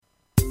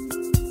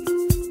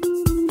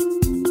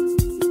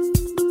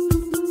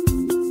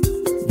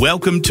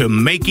Welcome to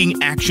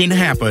Making Action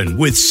Happen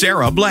with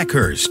Sarah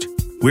Blackhurst.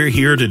 We're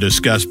here to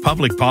discuss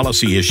public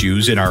policy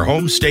issues in our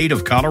home state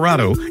of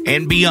Colorado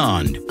and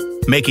beyond.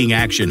 Making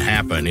Action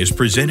Happen is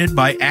presented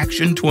by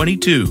Action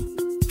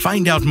 22.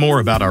 Find out more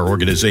about our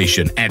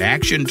organization at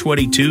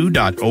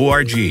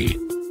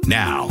action22.org.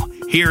 Now,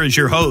 here is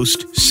your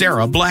host,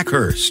 Sarah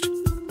Blackhurst.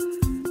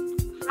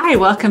 Hi,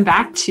 welcome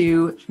back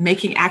to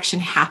Making Action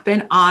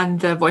Happen on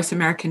the Voice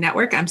America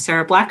Network. I'm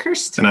Sarah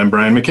Blackhurst. And I'm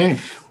Brian McCain.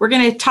 We're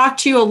going to talk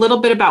to you a little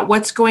bit about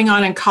what's going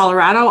on in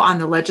Colorado on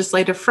the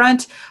legislative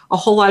front, a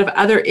whole lot of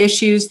other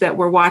issues that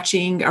we're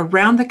watching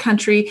around the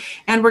country,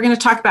 and we're going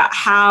to talk about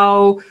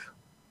how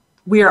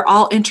we are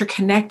all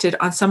interconnected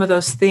on some of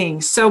those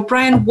things. So,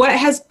 Brian, what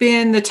has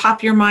been the top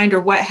of your mind, or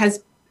what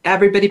has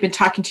everybody been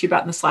talking to you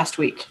about in this last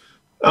week?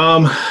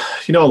 A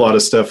lot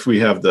of stuff. We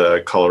have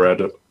the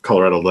Colorado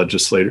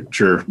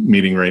legislature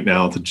meeting right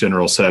now at the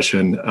general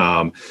session.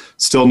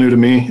 Still new to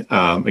me.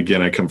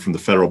 Again, I come from the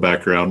federal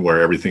background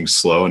where everything's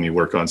slow and you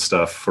work on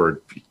stuff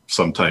for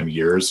sometimes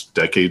years,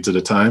 decades at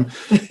a time.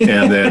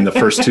 And then the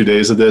first 2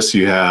 days of this,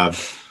 you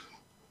have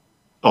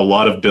a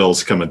lot of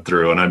bills coming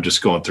through, and I'm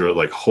just going through it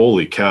like,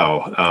 holy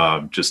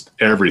cow, just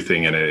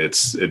everything in it.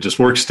 It just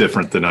works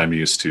different than I'm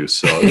used to.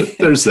 So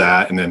there's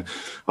that. And then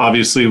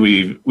obviously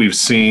we've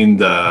seen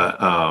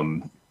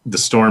the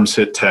storms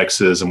hit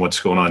Texas and what's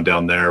going on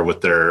down there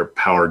with their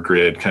power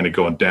grid kind of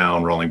going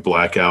down, rolling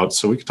blackouts.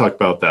 So we can talk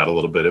about that a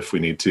little bit if we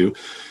need to.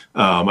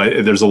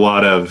 There's a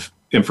lot of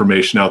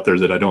information out there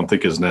that I don't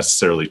think is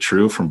necessarily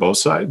true from both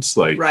sides,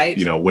 like, right.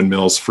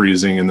 Windmills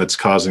freezing and that's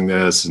causing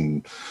this,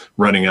 and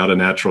running out of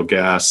natural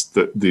gas,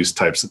 these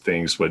types of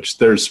things, which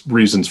there's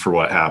reasons for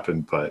what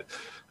happened. But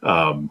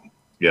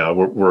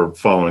we're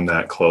following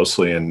that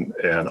closely. And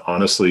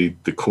honestly,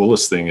 the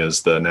coolest thing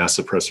is the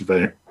NASA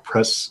Perseverance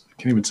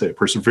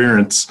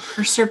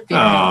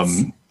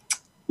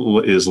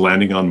is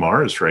landing on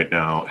Mars right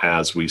now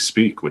as we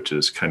speak, which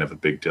is kind of a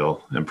big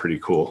deal and pretty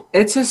cool.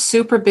 It's a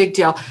super big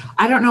deal.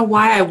 I don't know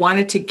why I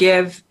wanted to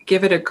give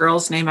it a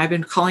girl's name. I've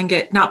been calling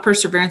it not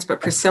Perseverance,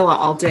 but Priscilla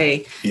all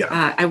day.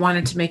 Yeah. I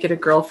wanted to make it a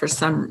girl for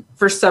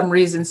some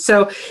reason.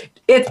 So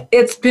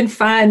it's been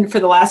fun for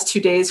the last 2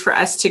 days for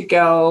us to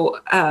go,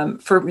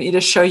 for me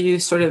to show you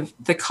sort of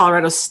the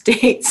Colorado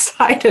state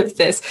side of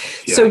this.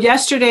 Yeah. So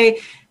yesterday,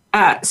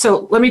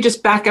 so let me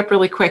just back up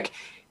really quick.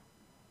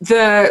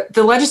 The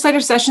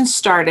legislative session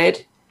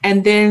started,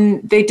 and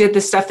then they did the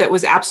stuff that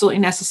was absolutely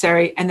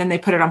necessary, and then they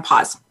put it on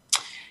pause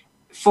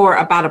for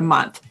about a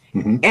month.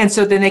 Mm-hmm. And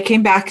so then they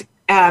came back.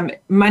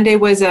 Monday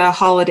was a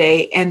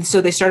holiday, and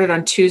so they started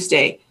on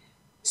Tuesday.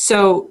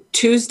 So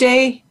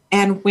Tuesday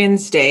and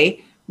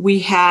Wednesday we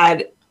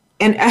had,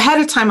 and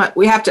ahead of time I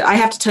have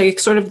to tell you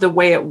sort of the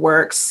way it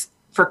works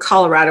for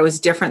Colorado is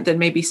different than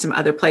maybe some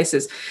other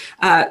places.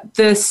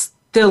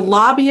 The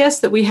lobbyists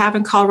that we have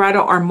in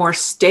Colorado are more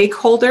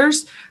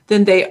stakeholders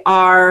than they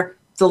are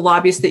the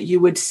lobbyists that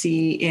you would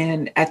see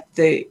in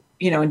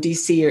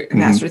DC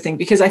and that sort of thing.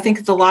 Because I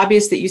think the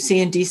lobbyists that you see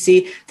in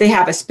DC, they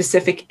have a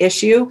specific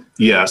issue.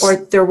 Yes. Or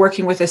they're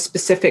working with a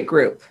specific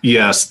group.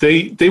 Yes.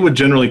 They would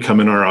generally come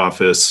in our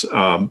office,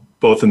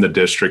 both in the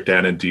district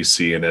and in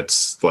DC. And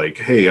it's like,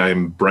 hey,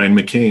 I'm Brian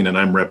McCain and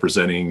I'm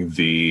representing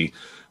the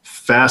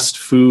fast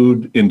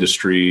food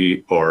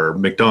industry or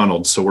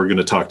McDonald's. So we're going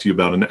to talk to you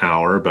about an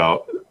hour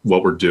about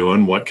what we're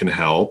doing, what can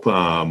help,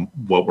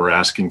 what we're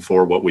asking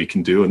for, what we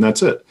can do. And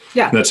that's it.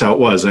 Yeah. That's how it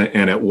was.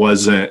 And it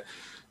wasn't,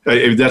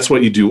 that's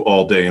what you do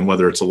all day. And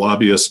whether it's a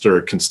lobbyist or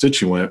a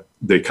constituent,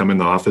 they come in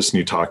the office and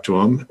you talk to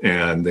them,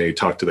 and they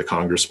talk to the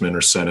congressman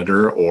or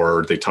senator,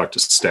 or they talk to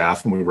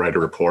staff, and we write a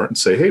report and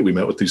say, hey, we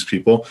met with these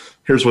people.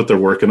 Here's what they're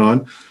working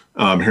on.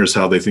 Here's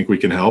how they think we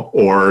can help,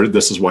 or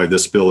this is why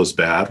this bill is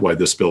bad, why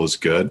this bill is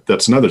good.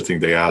 That's another thing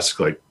they ask,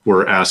 like,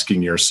 we're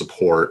asking your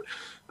support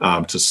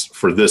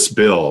for this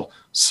bill.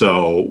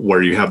 So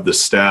where you have the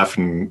staff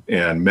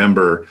and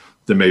member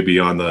that may be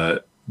on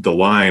the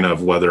line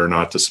of whether or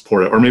not to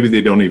support it, or maybe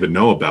they don't even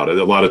know about it.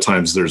 A lot of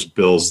times there's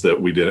bills that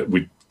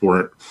we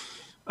weren't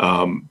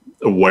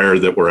aware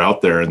that were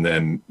out there, and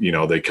then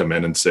they come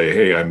in and say,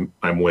 hey,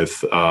 I'm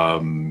with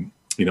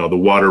the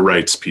water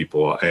rights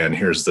people, and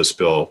here's this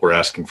bill. We're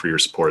asking for your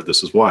support.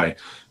 This is why.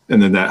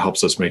 And then that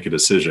helps us make a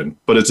decision.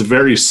 But it's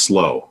very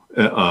slow.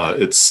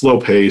 It's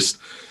slow paced.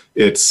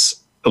 It's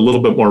a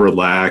little bit more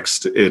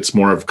relaxed. It's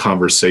more of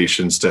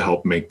conversations to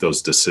help make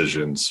those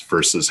decisions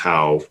versus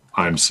how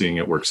I'm seeing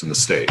it works in the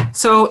state.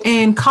 So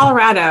in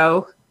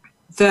Colorado,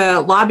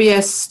 the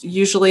lobbyists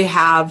usually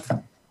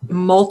have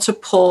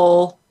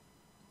multiple,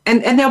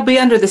 and they'll be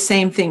under the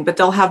same thing, but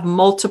they'll have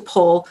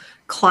multiple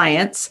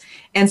clients.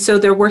 And so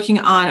they're working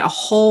on a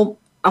whole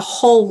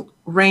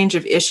range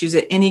of issues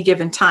at any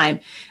given time.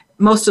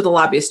 Most of the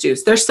lobbyists do.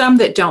 There's some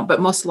that don't, but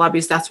most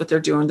lobbyists, that's what they're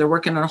doing. They're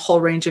working on a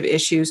whole range of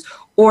issues,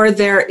 or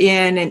they're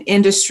in an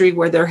industry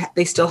where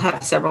they still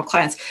have several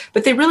clients,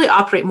 but they really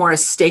operate more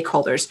as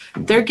stakeholders.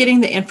 They're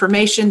getting the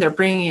information, they're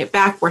bringing it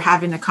back, we're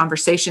having the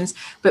conversations,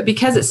 but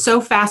because it's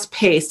so fast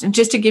paced, and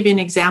just to give you an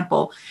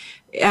example,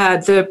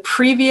 the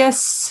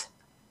previous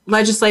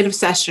legislative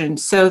session,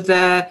 so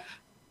the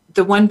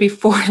the one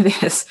before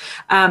this,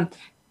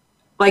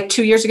 like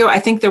 2 years ago, I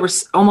think there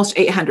was almost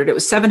 800. It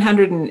was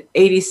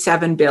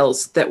 787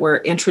 bills that were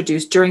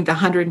introduced during the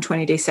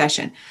 120-day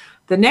session.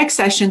 The next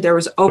session, there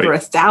was over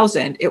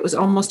 1,000. It was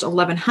almost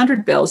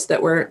 1,100 bills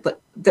that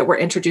were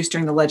introduced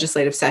during the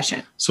legislative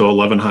session. So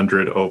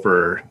 1,100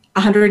 over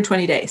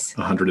 120 days.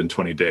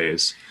 120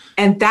 days.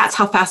 And that's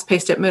how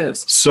fast-paced it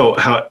moves. So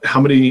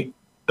how many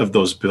of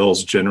those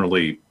bills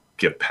generally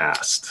get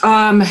passed?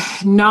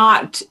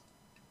 Not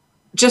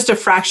just a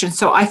fraction.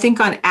 So I think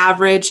on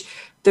average,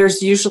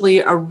 there's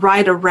usually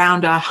right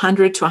around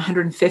 100 to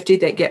 150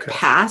 that get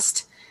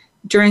passed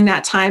during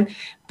that time.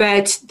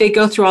 But they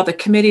go through all the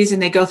committees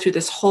and they go through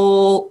this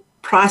whole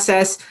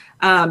process.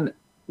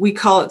 We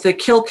call it the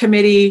kill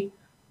committee.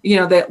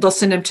 They'll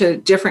send them to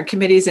different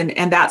committees,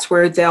 and that's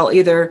where they'll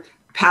either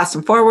pass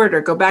them forward or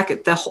go back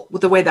at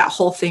the way that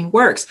whole thing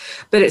works.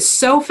 But it's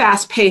so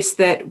fast paced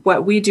that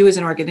what we do as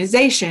an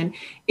organization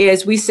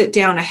is we sit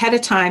down ahead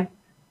of time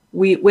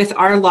with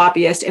our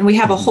lobbyists, and we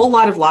have a whole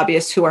lot of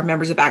lobbyists who are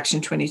members of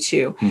Action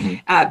 22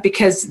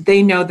 because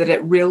they know that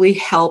it really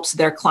helps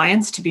their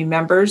clients to be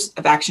members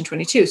of Action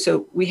 22.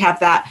 So we have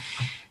that.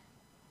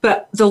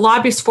 But the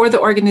lobbyist for the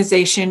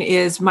organization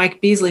is Mike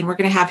Beasley, and we're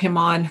going to have him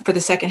on for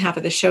the second half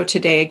of the show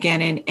today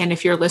again. And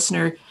if you're a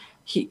listener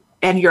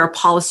and you're a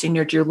policy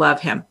nerd, you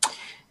love him.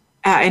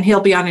 And he'll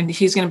be on, and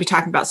he's going to be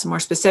talking about some more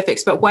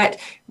specifics. But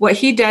what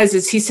he does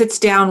is he sits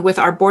down with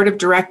our board of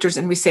directors,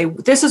 and we say,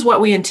 this is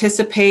what we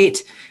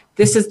anticipate.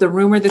 This is the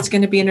rumor that's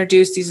going to be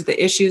introduced. These are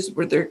the issues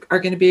where they are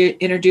going to be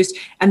introduced.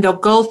 And they'll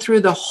go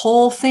through the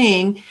whole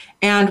thing,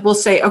 and we'll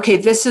say, okay,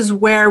 this is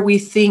where we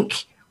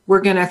think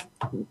we're going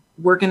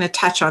to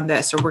touch on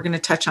this, or we're going to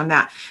touch on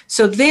that.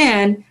 So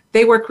then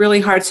they work really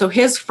hard. So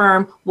his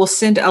firm will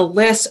send a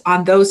list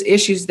on those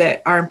issues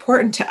that are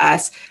important to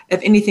us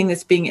of anything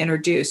that's being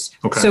introduced.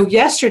 Okay. So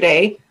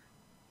yesterday,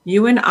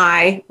 you and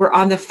I were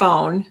on the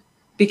phone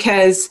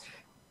because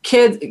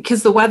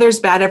the weather's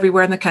bad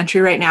everywhere in the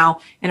country right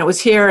now. And it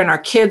was here, and our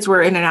kids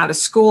were in and out of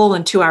school,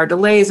 and 2-hour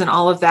delays and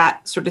all of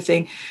that sort of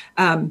thing.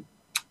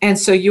 And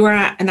so you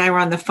and I were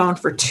on the phone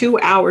for 2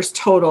 hours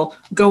total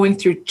going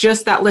through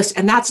just that list.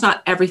 And that's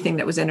not everything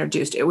that was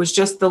introduced. It was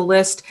just the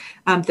list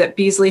that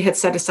Beasley had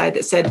set aside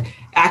that said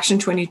Action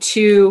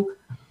 22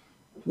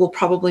 will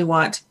probably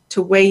want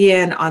to weigh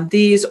in on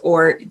these,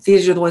 or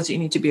these are the ones that you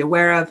need to be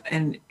aware of,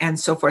 and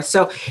so forth.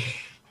 So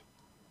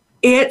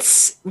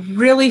it's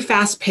really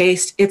fast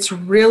paced. It's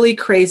really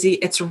crazy.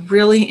 It's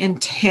really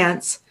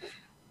intense.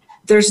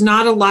 There's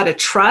not a lot of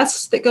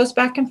trust that goes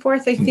back and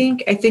forth, I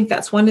think. I think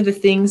that's one of the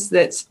things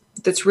that's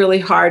really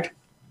hard.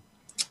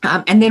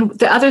 And then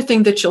the other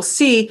thing that you'll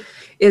see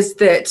is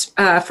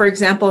that, for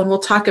example, and we'll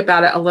talk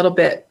about it a little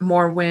bit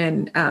more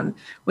when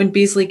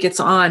Beasley gets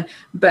on,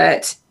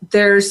 but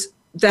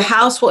the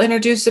House will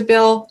introduce a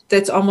bill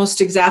that's almost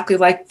exactly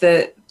like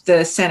the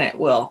Senate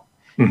will.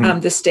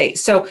 The state.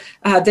 So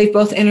they've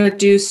both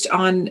introduced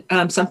on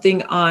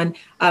something on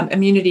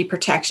immunity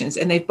protections,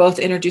 and they've both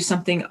introduced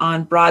something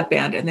on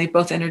broadband, and they've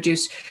both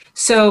introduced.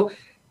 So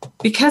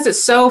because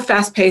it's so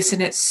fast paced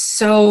and it's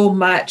so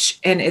much,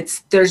 and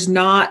there's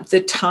not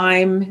the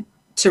time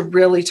to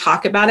really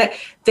talk about it,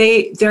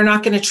 they're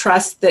not going to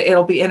trust that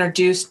it'll be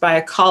introduced by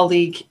a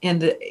colleague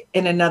in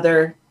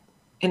another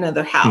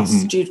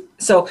house.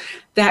 So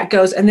that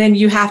goes, and then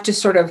you have to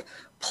sort of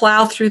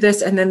plow through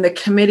this, and then the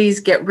committees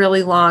get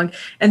really long.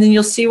 And then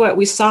you'll see what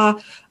we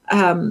saw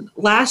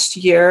last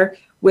year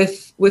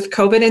with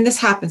COVID, and this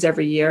happens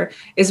every year,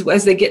 is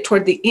as they get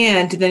toward the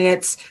end, then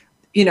it's,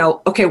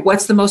 okay,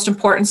 what's the most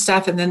important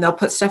stuff? And then they'll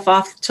put stuff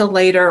off till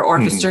later, or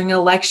if it's during an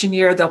election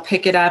year, they'll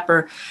pick it up.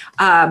 Or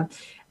I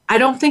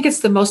don't think it's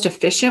the most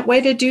efficient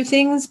way to do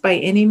things by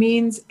any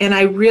means. And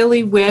I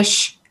really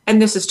wish, and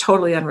this is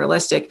totally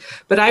unrealistic,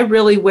 but I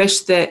really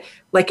wish that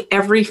like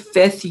every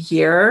 5th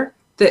year,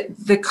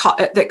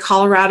 that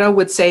Colorado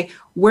would say,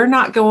 we're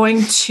not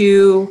going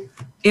to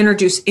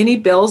introduce any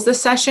bills this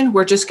session.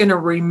 We're just going to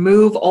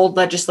remove old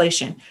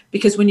legislation.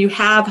 Because when you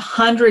have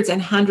hundreds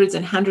and hundreds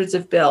and hundreds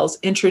of bills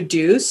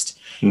introduced,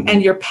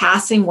 and you're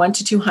passing 100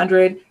 to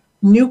 200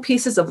 new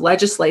pieces of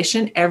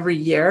legislation every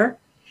year,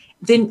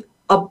 then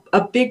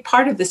a big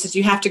part of this is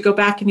you have to go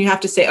back and you have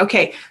to say,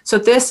 okay, so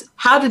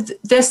how did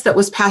this that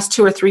was passed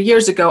 2 or 3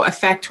 years ago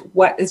affect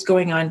what is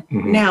going on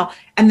now?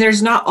 And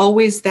there's not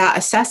always that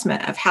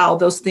assessment of how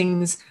those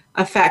things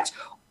affect.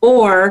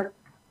 Or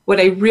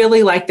what I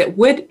really like that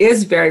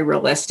is very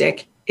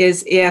realistic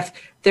is if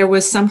there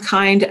was some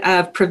kind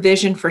of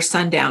provision for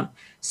sundown.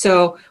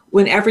 So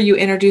whenever you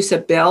introduce a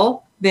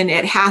bill, then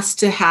it has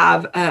to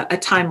have a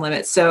time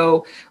limit.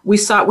 So we've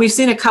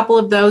seen a couple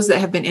of those that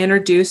have been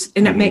introduced,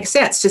 and it makes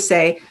sense to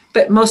say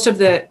But most of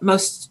the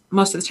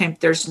time,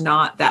 there's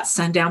not that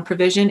sundown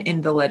provision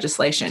in the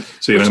legislation,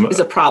 which is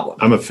a problem.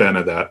 I'm a fan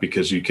of that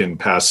because you can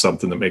pass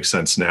something that makes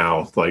sense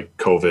now, like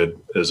COVID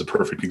is a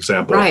perfect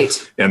example.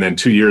 Right. And then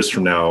 2 years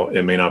from now,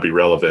 it may not be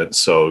relevant.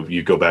 So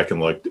you go back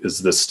and look, is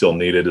this still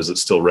needed? Is it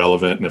still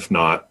relevant? And if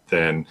not,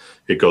 then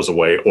it goes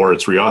away or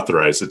it's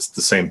reauthorized. It's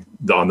the same.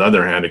 On the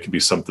other hand, it could be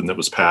something that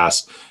was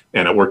passed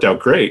and it worked out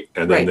great.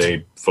 And then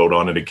they vote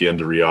on it again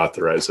to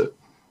reauthorize it.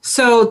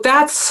 So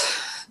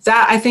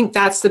I think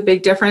that's the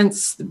big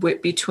difference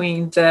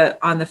between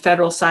on the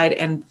federal side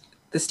and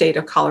the state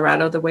of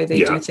Colorado, the way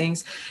they do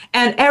things.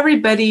 And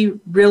everybody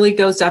really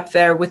goes up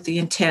there with the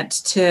intent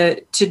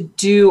to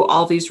do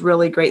all these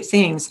really great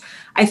things.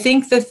 I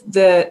think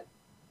that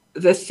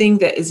the thing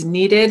that is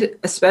needed,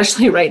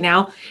 especially right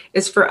now,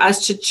 is for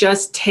us to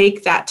just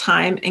take that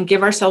time and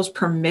give ourselves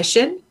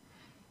permission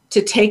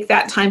to take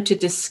that time to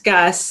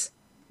discuss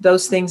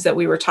those things that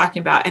we were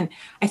talking about. And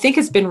I think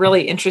it's been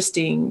really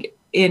interesting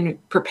in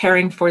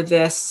preparing for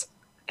this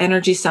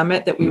energy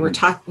summit that we've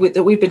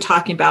been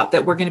talking about,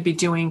 that we're going to be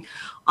doing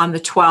on the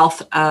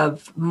 12th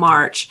of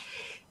March,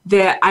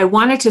 that I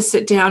wanted to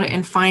sit down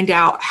and find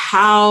out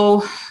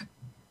how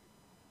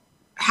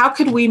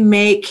could we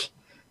make,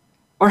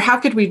 or how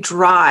could we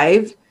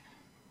drive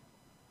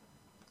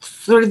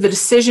sort of the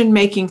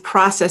decision-making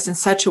process in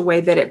such a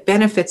way that it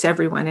benefits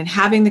everyone, and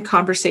having the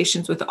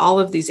conversations with all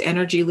of these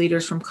energy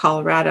leaders from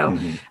Colorado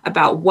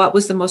about what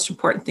was the most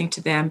important thing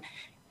to them.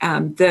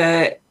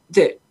 The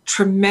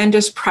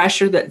tremendous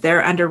pressure that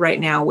they're under right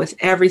now with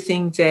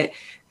everything that,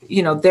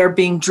 they're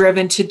being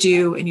driven to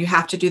do, and you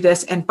have to do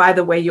this. And by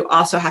the way, you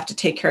also have to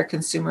take care of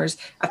consumers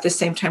at the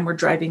same time we're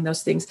driving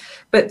those things.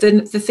 But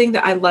the thing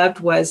that I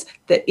loved was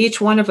that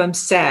each one of them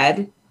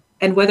said,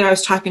 and whether I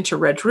was talking to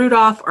Reg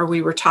Rudolph, or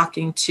we were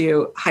talking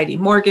to Heidi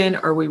Morgan,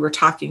 or we were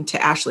talking to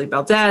Ashley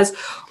Valdez,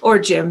 or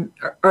Jim,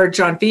 or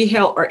John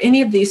Vigil, or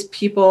any of these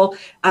people,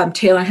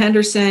 Taylor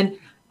Henderson,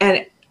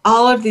 and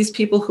all of these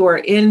people who are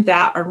in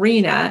that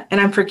arena, and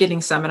I'm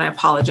forgetting some, and I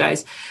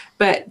apologize,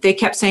 but they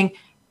kept saying,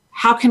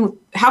 how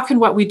can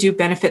what we do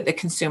benefit the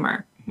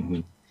consumer?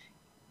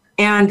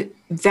 And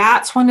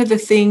that's one of the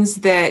things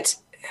that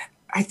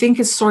I think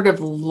is sort of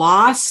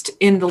lost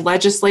in the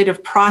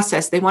legislative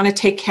process. They want to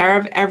take care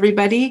of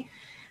everybody,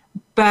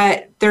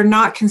 but they're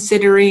not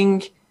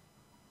considering,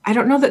 I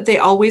don't know that they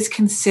always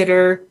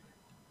consider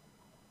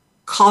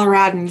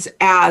Coloradans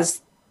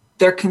as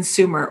their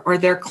consumer or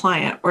their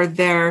client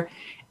or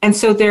and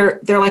so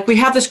they're like, we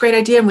have this great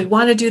idea and we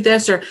want to do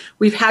this, or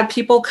we've had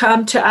people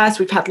come to us,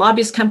 we've had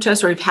lobbyists come to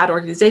us, or we've had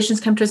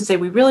organizations come to us and say,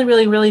 we really,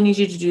 really, really need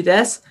you to do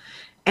this.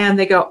 And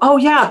they go, oh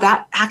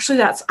yeah,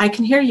 I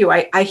can hear you.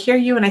 I hear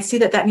you, and I see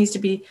that needs to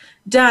be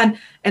done,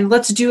 and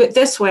let's do it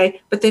this way.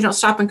 But they don't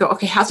stop and go,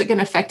 okay, how's it going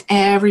to affect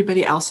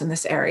everybody else in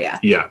this area?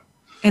 Yeah.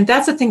 And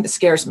that's the thing that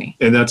scares me.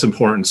 And that's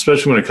important,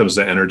 especially when it comes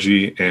to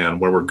energy and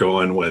where we're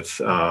going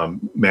with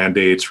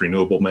mandates,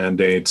 renewable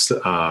mandates,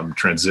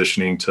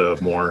 transitioning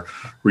to more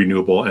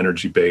renewable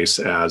energy base,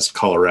 as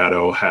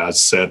Colorado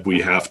has said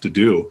we have to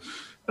do.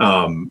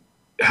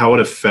 How it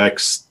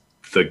affects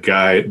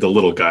the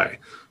little guy,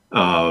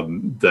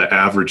 the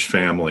average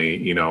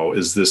family,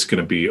 is this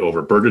going to be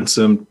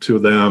overburdensome to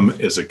them?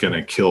 Is it going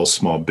to kill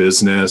small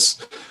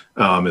business?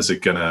 Is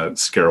it going to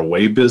scare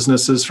away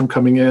businesses from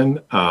coming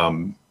in?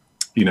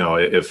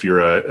 If you're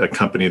a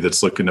company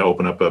that's looking to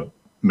open up a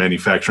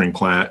manufacturing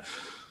plant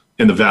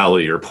in the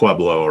Valley or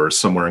Pueblo or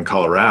somewhere in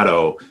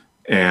Colorado,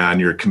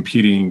 and you're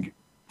competing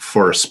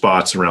for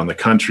spots around the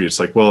country, it's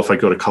like, well, if I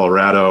go to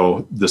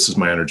Colorado, this is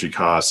my energy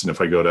cost. And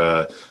if I go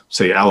to,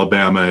 say,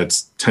 Alabama,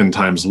 it's 10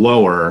 times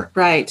lower.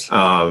 Right.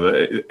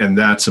 And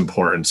that's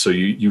important. So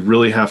you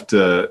really have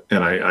to,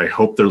 and I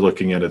hope they're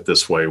looking at it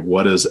this way,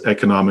 what is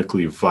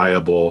economically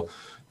viable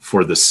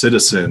for the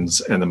citizens?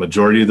 And the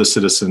majority of the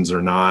citizens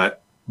are not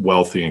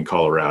wealthy in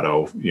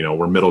Colorado.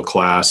 We're middle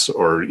class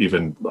or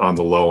even on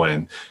the low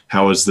end.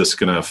 How is this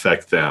going to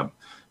affect them?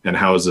 And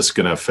how is this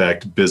going to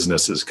affect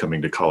businesses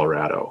coming to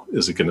Colorado?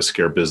 Is it going to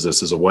scare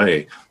businesses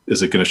away?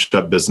 Is it going to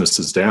shut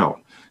businesses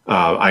down?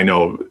 I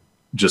know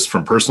just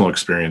from personal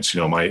experience,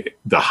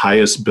 the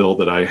highest bill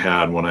that I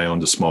had when I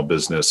owned a small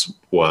business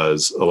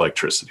was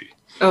electricity.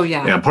 Oh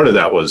yeah. And part of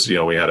that was,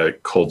 we had a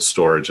cold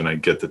storage, and I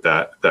get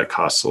that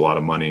costs a lot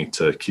of money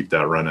to keep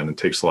that running and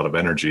takes a lot of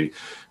energy.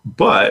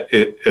 But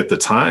at the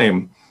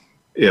time,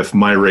 if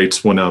my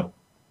rates went up,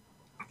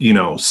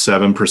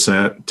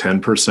 7%,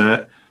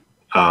 10%,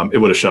 it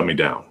would have shut me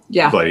down.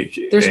 Yeah.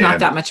 There's not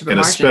that much of a margin. And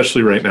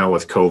especially right now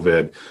with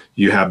COVID,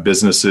 you have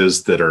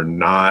businesses that are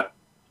not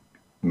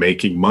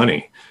making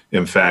money.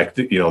 In fact,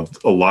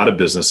 a lot of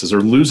businesses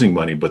are losing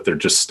money, but they're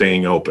just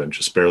staying open,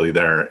 just barely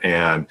there.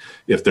 And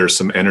if there's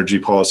some energy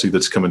policy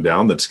that's coming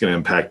down, that's going to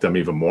impact them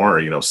even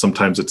more.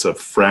 Sometimes it's a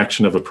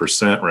fraction of a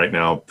percent right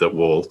now that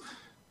will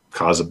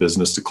cause a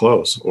business to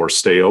close or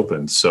stay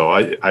open. So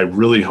I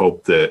really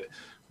hope that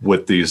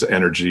with these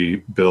energy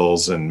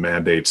bills and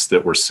mandates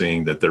that we're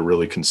seeing, that they're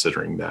really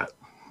considering that.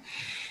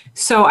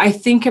 So I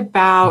think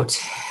about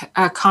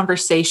a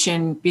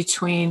conversation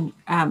between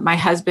my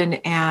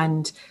husband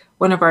and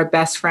one of our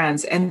best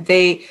friends, and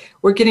they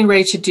were getting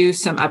ready to do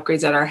some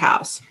upgrades at our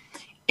house.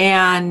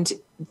 And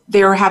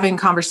they were having a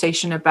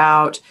conversation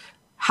about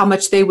how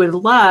much they would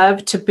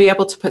love to be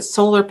able to put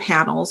solar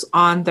panels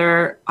on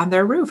their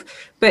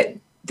roof. But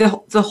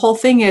the whole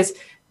thing is,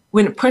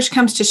 when push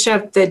comes to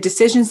shove, the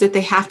decisions that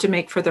they have to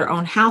make for their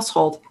own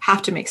household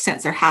have to make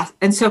sense.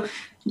 And so,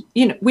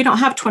 we don't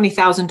have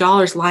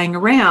 $20,000 lying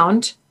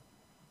around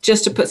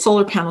just to put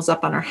solar panels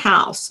up on our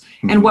house.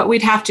 Mm-hmm. And what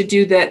we'd have to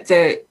do, that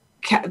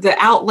the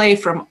outlay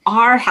from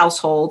our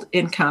household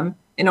income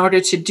in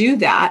order to do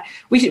that,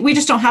 we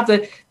just don't have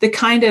the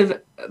kind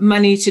of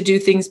money to do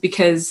things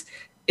because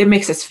it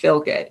makes us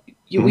feel good.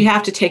 Mm-hmm. We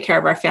have to take care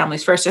of our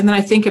families first. And then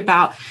I think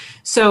about,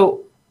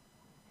 so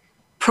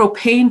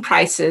propane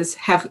prices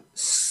have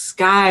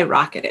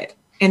skyrocketed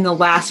in the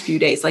last few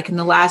days. Like in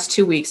the last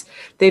 2 weeks,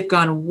 they've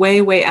gone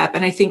way, way up.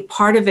 And I think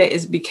part of it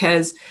is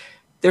because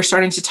they're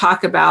starting to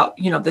talk about,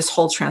 this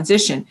whole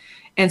transition.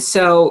 And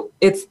so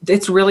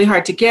it's really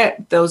hard to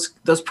get those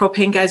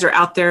propane guys are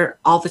out there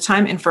all the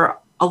time. And for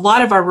a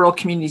lot of our rural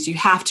communities, you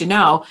have to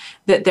know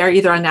that they're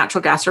either on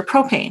natural gas or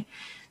propane.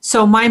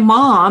 So my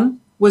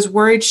mom was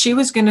worried she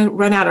was going to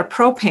run out of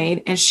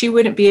propane and she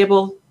wouldn't be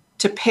able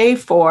to pay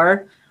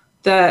for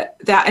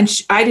and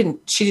she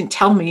didn't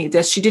tell me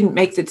this. She didn't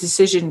make the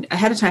decision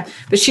ahead of time,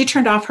 but she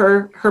turned off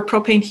her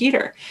propane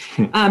heater.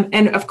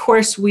 And of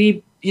course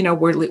we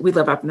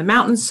live up in the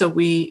mountains, so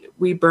we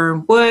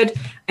burn wood,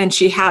 and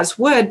she has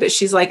wood, but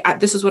she's like,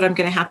 this is what I'm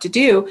going to have to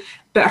do.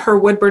 But her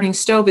wood burning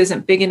stove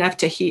isn't big enough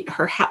to heat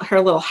her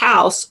little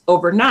house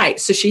overnight.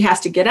 So she has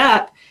to get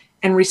up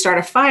and restart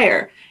a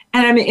fire.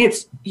 And I mean,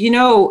 it's,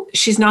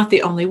 she's not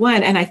the only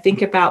one. And I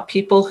think about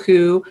people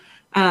who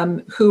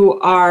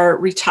are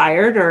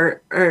retired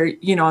or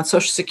on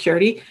Social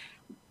Security,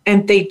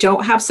 and they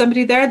don't have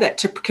somebody there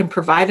that can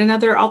provide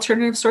another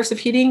alternative source of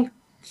heating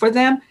for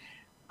them.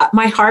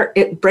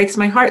 It breaks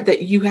my heart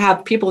that you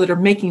have people that are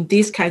making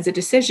these kinds of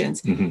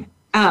decisions. Mm-hmm.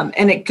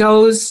 And it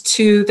goes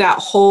to that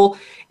whole,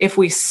 if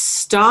we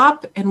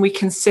stop and we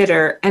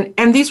consider,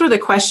 and these were the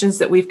questions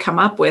that we've come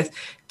up with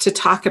to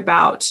talk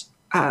about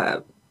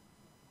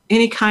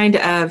any kind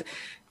of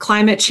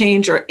climate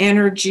change or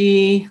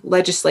energy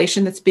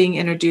legislation that's being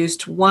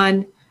introduced.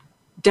 One,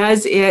 how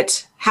does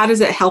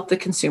it help the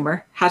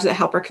consumer? How does it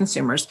help our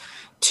consumers?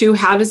 Two,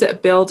 how does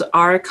it build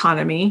our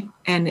economy?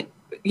 And,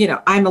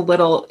 I'm a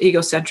little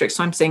egocentric,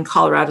 so I'm saying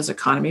Colorado's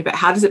economy, but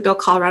how does it build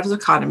Colorado's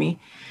economy?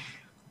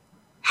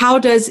 How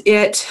does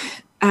it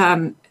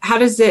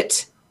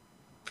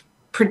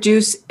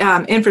produce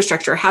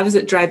infrastructure? How does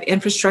it drive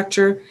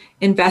infrastructure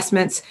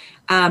investments?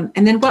 And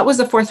then what was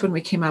the fourth one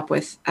we came up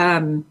with?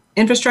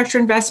 Infrastructure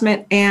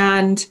investment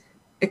and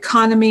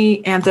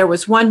economy. And there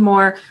was one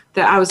more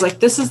that I was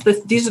like, these are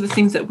the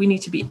things that we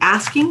need to be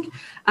asking.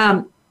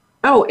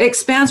 It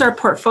expands our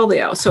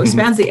portfolio. So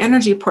expands the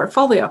energy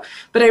portfolio.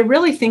 But I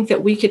really think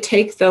that we could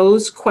take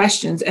those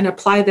questions and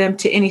apply them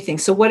to anything.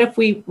 So what if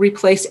we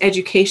replace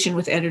education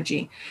with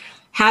energy?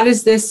 How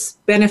does this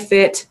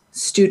benefit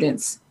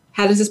students?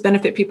 How does this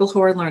benefit people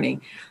who are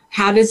learning?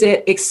 How does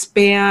it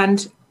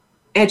expand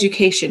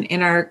education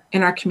in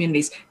our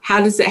communities?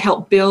 How does it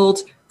help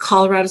build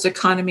Colorado's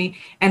economy?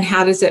 And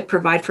how does it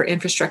provide for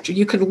infrastructure?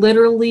 You could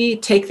literally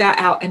take that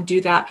out and do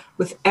that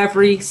with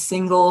every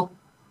single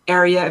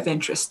area of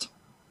interest,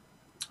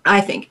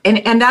 I think.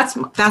 And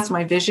that's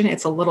my vision.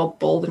 It's a little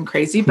bold and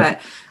crazy,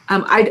 but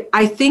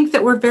I think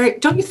that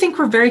don't you think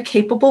we're very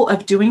capable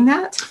of doing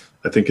that?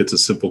 I think it's a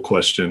simple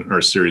question or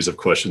a series of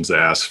questions to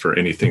ask for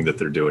anything that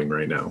they're doing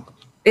right now.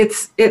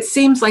 It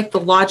seems like the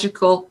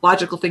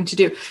logical thing to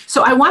do.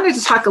 So I wanted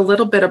to talk a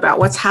little bit about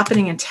what's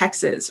happening in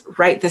Texas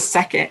right this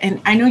second.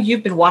 And I know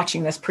you've been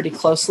watching this pretty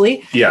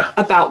closely. Yeah.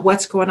 About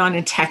what's going on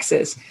in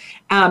Texas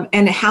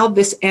and how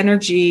this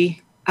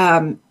energy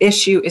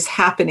issue is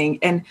happening.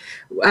 And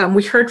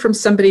we heard from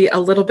somebody a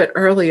little bit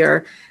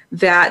earlier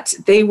that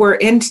they were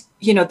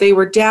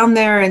down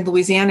there in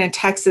Louisiana and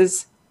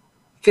Texas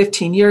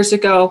 15 years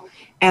ago.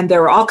 And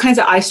there were all kinds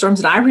of ice storms.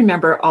 And I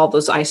remember all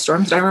those ice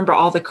storms. And I remember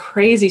all the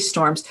crazy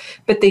storms,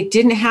 but they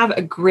didn't have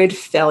a grid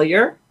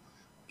failure.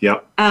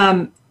 Yep.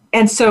 And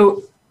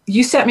so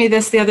you sent me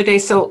this the other day.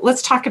 So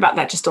let's talk about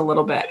that just a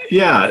little bit.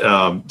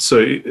 Yeah. So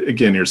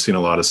again, you're seeing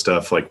a lot of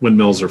stuff like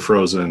windmills are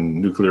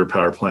frozen, nuclear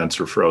power plants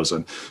are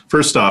frozen.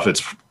 First off,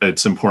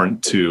 it's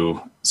important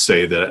to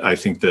say that I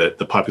think that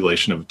the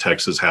population of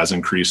Texas has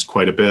increased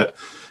quite a bit.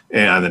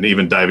 And then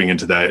even diving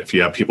into that, if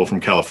you have people from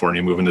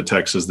California moving to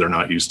Texas, they're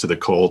not used to the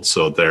cold,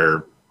 so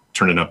they're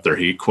turning up their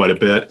heat quite a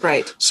bit.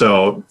 Right.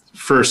 So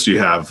first you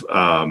have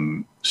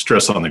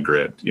stress on the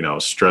grid,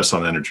 stress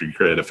on the energy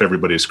grid. If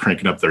everybody's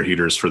cranking up their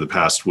heaters for the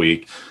past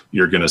week,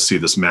 you're going to see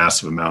this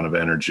massive amount of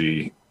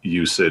energy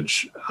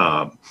usage.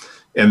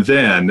 And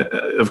then,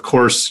 of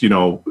course,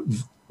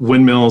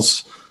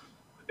 windmills,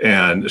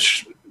 and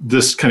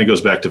this kind of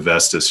goes back to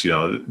Vestas,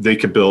 they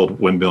could build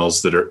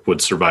windmills that would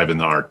survive in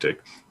the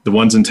Arctic. The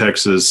ones in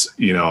Texas,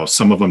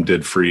 some of them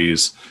did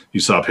freeze. You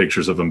saw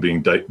pictures of them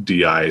being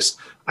de-iced.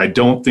 I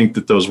don't think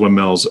that those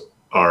windmills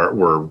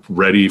were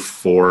ready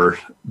for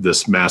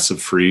this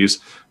massive freeze,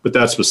 but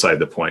that's beside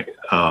the point.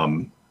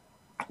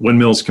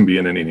 Windmills can be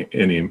in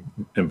any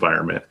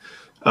environment.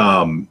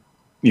 The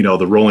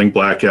rolling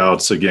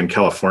blackouts, again,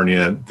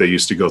 California, they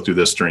used to go through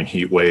this during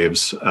heat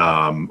waves.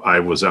 I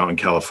was out in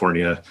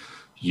California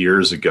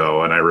years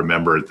ago, and I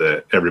remember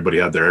that everybody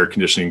had their air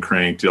conditioning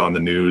cranked. On the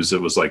news,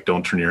 it was like,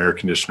 don't turn your air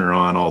conditioner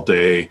on all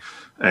day.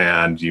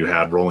 And you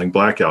had rolling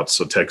blackouts.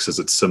 So Texas,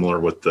 it's similar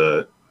with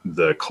the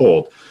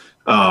cold.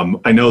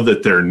 I know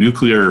that their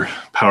nuclear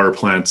power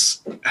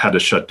plants had to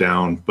shut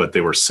down, but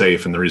they were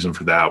safe. And the reason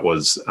for that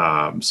was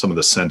some of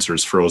the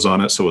sensors froze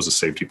on it. So it was a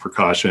safety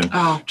precaution,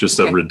 a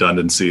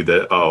redundancy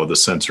that, the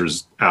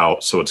sensor's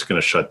out, so it's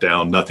going to shut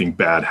down. Nothing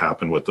bad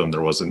happened with them.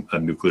 There wasn't a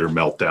nuclear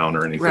meltdown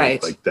or anything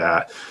like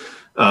that.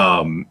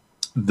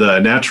 The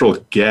natural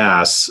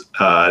gas,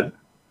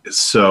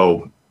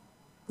 so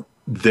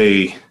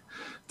they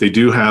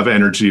do have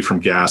energy from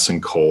gas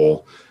and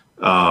coal.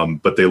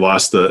 But they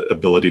lost the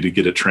ability to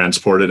get it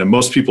transported. And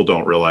most people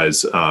don't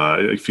realize,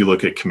 if you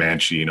look at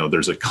Comanche,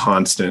 there's a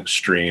constant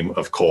stream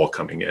of coal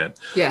coming in.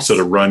 Yes. So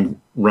to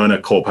run a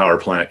coal power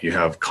plant, you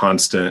have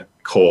constant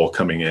coal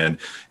coming in.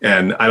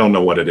 And I don't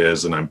know what it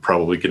is, and I'm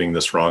probably getting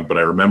this wrong, but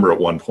I remember at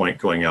one point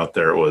going out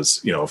there, it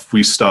was, if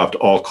we stopped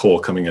all coal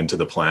coming into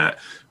the plant,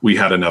 we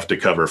had enough to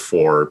cover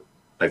for,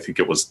 I think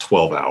it was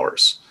 12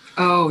 hours.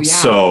 Oh, yeah.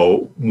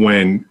 So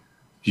when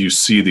you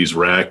see these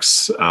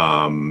wrecks,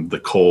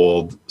 the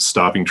cold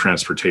stopping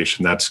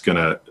transportation, that's going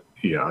to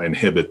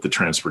inhibit the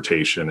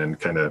transportation and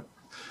kind of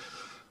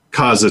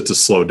cause it to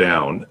slow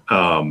down.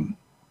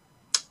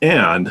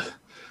 And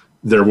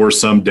there were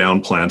some down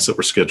plants that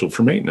were scheduled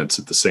for maintenance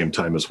at the same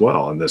time as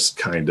well. And this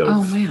kind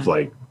of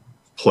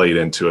played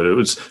into it. It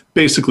was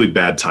basically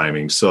bad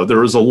timing. So there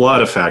was a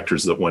lot of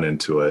factors that went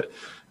into it.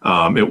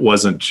 It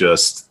wasn't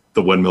just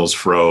the windmills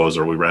froze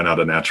or we ran out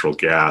of natural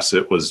gas.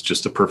 It was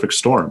just a perfect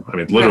storm. I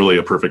mean, literally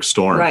a perfect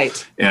storm.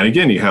 Right. And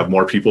again, you have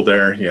more people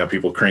there. You have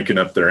people cranking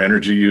up their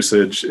energy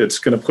usage. It's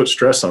going to put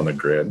stress on the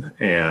grid.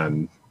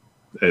 And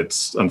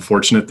it's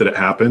unfortunate that it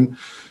happened.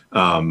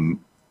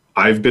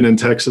 I've been in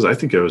Texas. I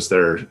think I was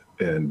there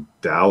in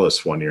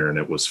Dallas one year and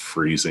it was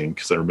freezing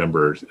because I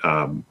remember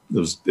it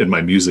was in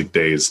my music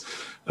days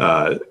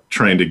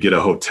trying to get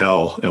a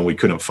hotel and we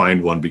couldn't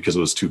find one because it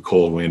was too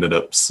cold. We ended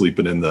up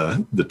sleeping in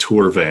the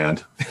tour van.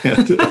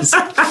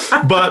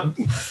 But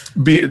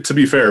to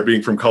be fair,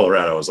 being from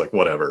Colorado, I was like,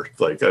 whatever.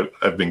 Like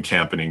I've been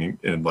camping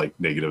in like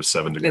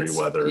 -7 degree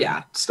weather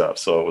and stuff.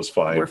 So it was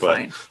fine. We're but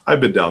fine. I've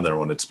been down there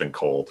when it's been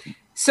cold.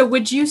 So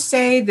would you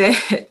say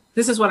that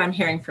this is what I'm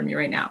hearing from you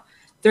right now?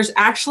 There's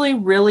actually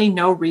really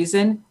no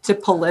reason to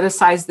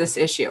politicize this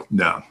issue.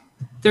 No.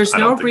 There's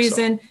no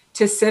reason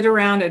to sit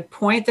around and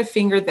point the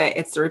finger that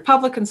it's the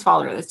Republicans'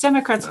 fault or it's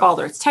Democrats' fault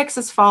or it's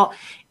Texas' fault.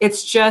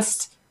 It's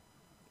just,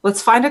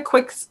 let's find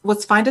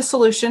a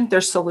solution.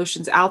 There's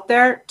solutions out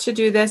there to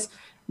do this.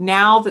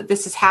 Now that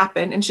this has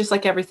happened, and it's just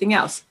like everything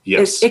else.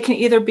 Yes. It can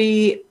either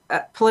be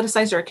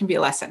politicized or it can be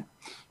a lesson.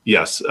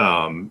 Yes.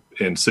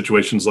 In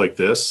situations like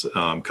this,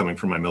 coming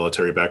from my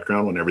military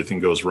background, when everything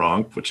goes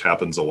wrong, which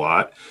happens a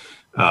lot,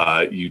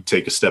 you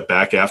take a step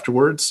back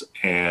afterwards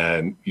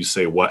and you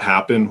say, what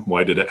happened?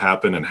 Why did it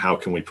happen? And how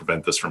can we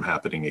prevent this from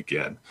happening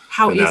again?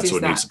 How easy is that? And that's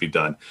what needs to be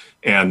done.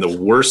 And the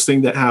worst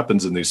thing that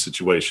happens in these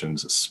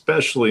situations,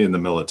 especially in the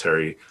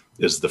military,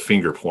 is the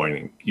finger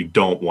pointing. You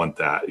don't want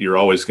that. You're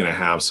always going to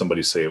have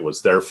somebody say it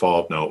was their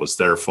fault. No, it was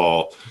their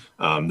fault.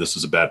 This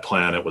was a bad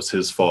plan. It was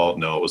his fault.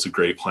 No, it was a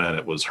great plan.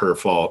 It was her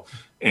fault.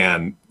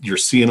 And you're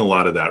seeing a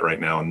lot of that right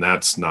now. And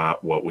that's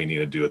not what we need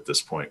to do at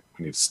this point.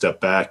 We need to step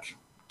back,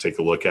 take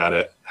a look at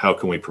it. How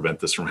can we prevent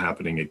this from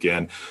happening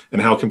again?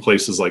 And how can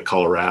places like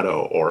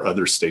Colorado or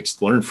other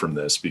states learn from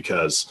this?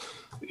 Because,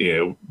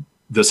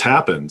 this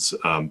happens.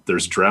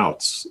 There's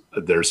droughts,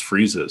 there's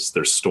freezes,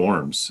 there's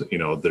storms,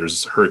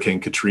 there's Hurricane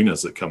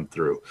Katrinas that come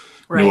through.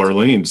 Right. New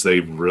Orleans,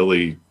 they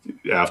really,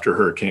 after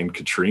Hurricane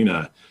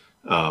Katrina,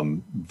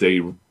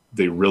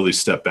 they really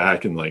stepped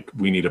back and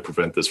we need to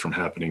prevent this from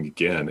happening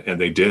again. And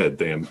they did.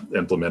 They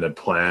implemented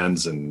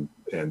plans and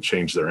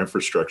changed their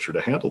infrastructure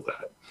to handle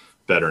that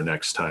better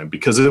next time,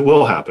 because it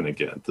will happen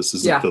again. This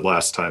isn't the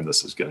last time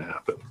this is going to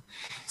happen.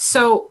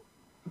 So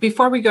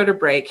before we go to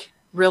break,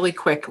 really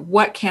quick,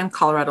 what can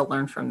Colorado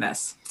learn from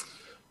this?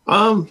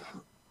 I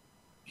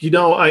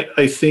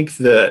think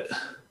that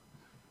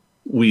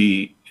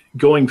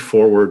going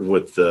forward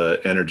with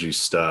the energy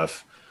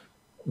stuff,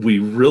 we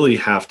really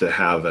have to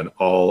have an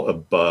all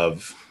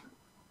above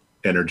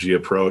energy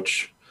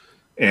approach,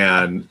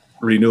 and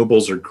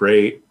renewables are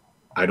great.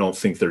 I don't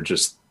think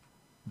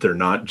they're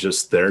not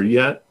just there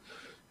yet.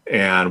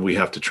 And we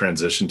have to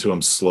transition to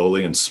them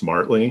slowly and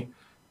smartly.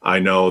 I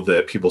know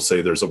that people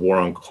say there's a war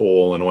on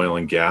coal and oil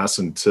and gas,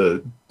 and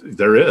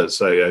there is.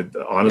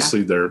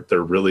 Honestly, there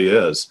really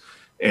is.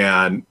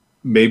 And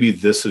maybe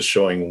this is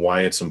showing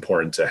why it's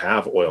important to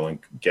have oil and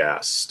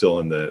gas still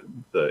in the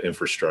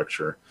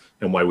infrastructure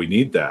and why we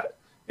need that.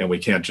 And we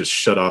can't just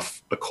shut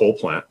off a coal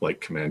plant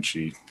like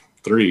Comanche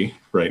 3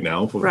 right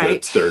now.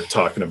 Right. They're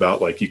talking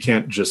about, you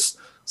can't just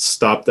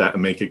stop that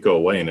and make it go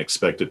away and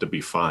expect it to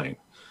be fine.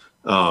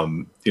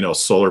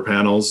 Solar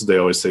panels, they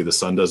always say the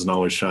sun doesn't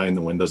always shine,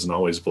 the wind doesn't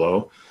always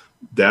blow.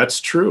 That's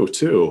true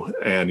too.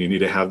 And you need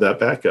to have that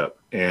backup.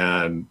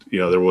 And,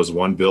 there was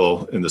one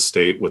bill in the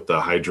state with the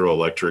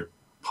hydroelectric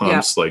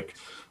pumps, like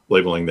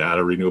labeling that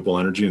a renewable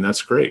energy. And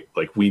that's great.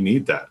 Like, we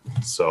need that.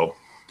 So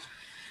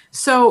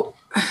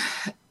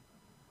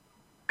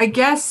I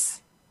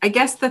guess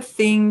the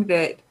thing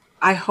that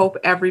I hope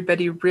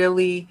everybody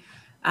really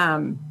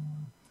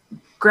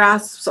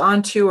grasps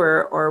onto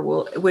or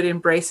would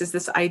embrace is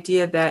this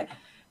idea that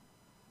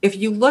if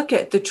you look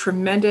at the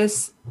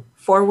tremendous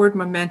forward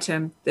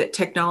momentum that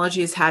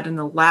technology has had in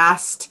the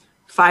last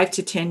 5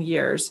 to 10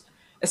 years,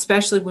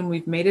 especially when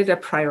we've made it a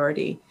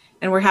priority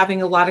and we're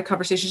having a lot of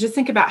conversations, just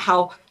think about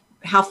how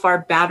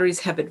far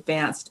batteries have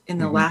advanced in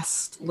the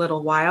last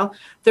little while.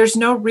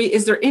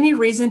 Is there any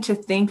reason to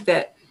think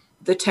that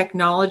the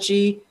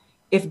technology,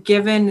 if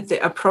given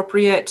the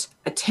appropriate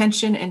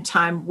attention and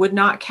time, would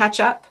not catch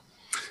up?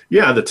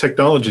 Yeah, the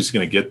technology is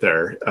going to get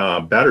there.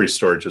 Battery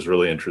storage is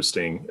really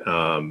interesting.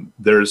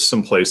 There's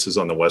some places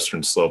on the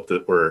Western Slope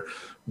that were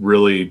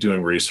really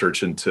doing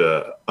research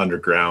into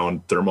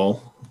underground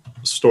thermal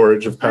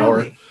storage of power,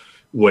 really?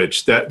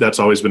 Which that's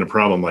always been a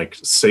problem. Like,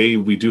 say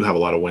we do have a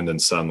lot of wind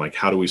and sun, like,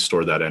 how do we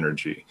store that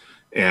energy?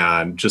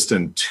 And just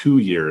in 2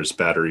 years,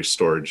 battery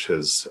storage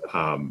has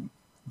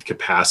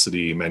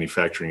capacity,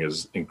 manufacturing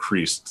has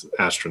increased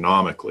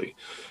astronomically,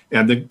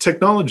 and the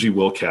technology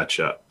will catch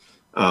up.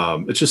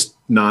 It's just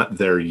not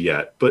there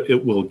yet, but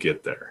it will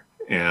get there.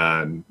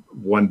 And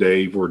one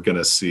day we're going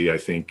to see, I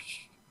think,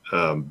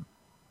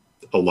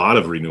 a lot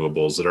of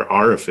renewables that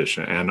are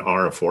efficient and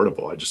are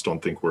affordable. I just don't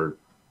think we're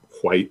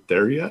quite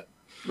there yet.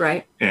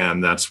 Right.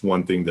 And that's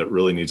one thing that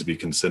really needs to be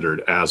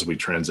considered as we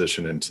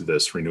transition into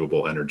this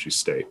renewable energy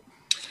state.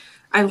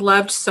 I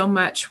loved so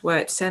much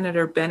what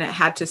Senator Bennett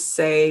had to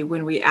say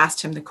when we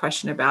asked him the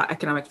question about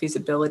economic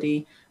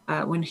feasibility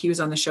when he was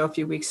on the show a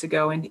few weeks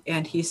ago.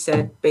 And he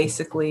said,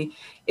 basically,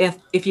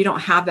 if you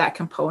don't have that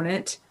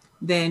component,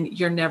 then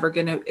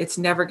it's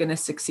never going to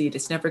succeed.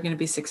 It's never going to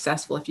be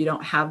successful. If you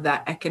don't have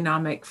that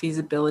economic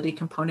feasibility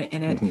component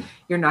in it,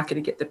 you're not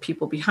going to get the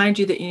people behind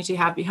you that you need to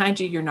have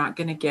behind you. You're not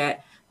going to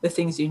get the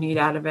things you need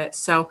out of it.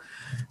 So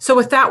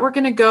with that, we're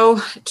going to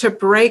go to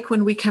break.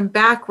 When we come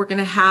back, we're going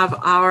to have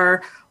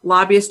our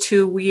lobbyist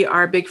who we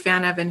are a big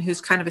fan of and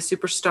who's kind of a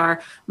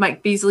superstar,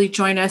 Mike Beasley,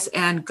 join us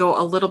and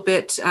go a little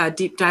bit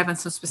deep dive on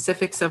some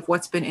specifics of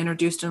what's been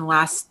introduced in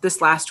this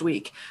last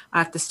week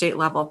at the state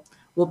level.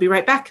 We'll be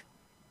right back.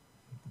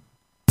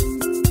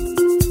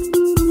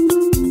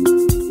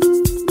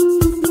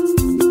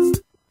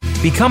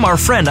 Become our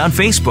friend on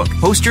Facebook.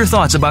 Post your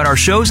thoughts about our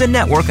shows and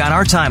network on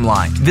our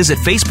timeline. Visit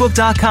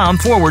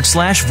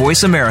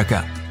facebook.com/Voice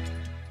America.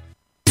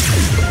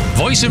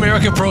 Voice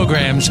America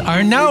programs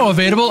are now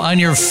available on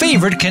your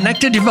favorite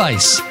connected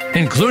device,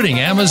 including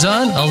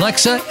Amazon,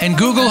 Alexa, and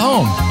Google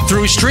Home.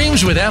 Through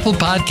streams with Apple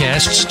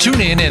Podcasts,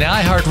 TuneIn, and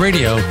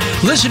iHeartRadio,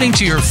 listening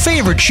to your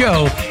favorite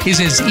show is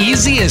as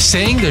easy as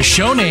saying the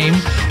show name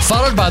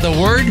followed by the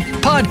word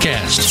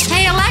podcast.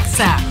 Hey,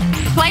 Alexa,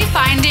 play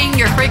Finding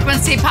Your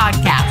Frequency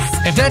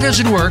podcast. If that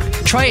doesn't work,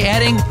 try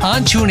adding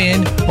on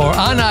TuneIn or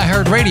on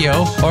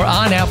iHeartRadio or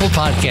on Apple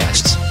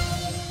Podcasts.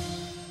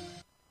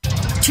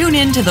 Tune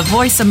in to the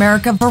Voice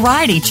America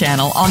Variety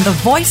channel on the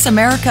Voice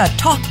America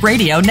Talk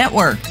Radio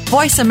Network.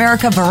 Voice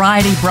America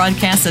Variety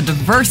broadcasts a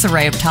diverse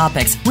array of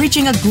topics,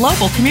 reaching a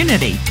global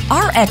community.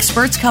 Our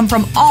experts come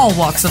from all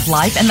walks of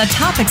life, and the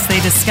topics they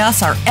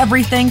discuss are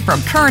everything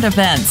from current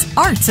events,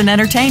 arts and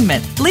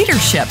entertainment,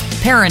 leadership,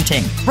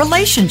 parenting,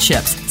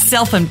 relationships,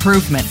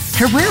 self-improvement,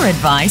 career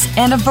advice,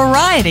 and a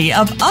variety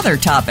of other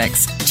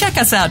topics. Check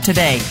us out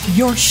today.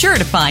 You're sure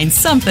to find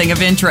something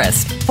of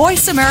interest.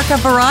 Voice America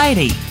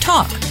Variety.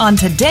 Talk on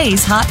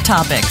today's hot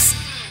topics.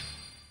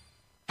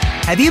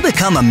 Have you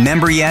become a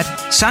member yet?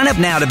 Sign up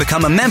now to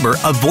become a member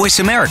of Voice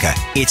America.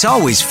 It's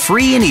always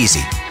free and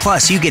easy.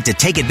 Plus, you get to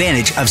take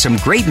advantage of some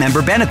great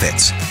member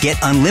benefits. Get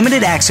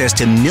unlimited access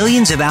to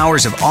millions of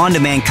hours of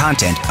on-demand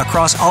content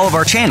across all of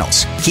our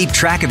channels. Keep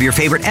track of your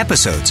favorite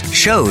episodes,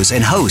 shows,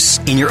 and hosts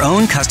in your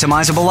own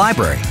customizable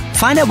library.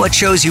 Find out what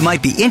shows you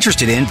might be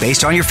interested in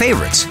based on your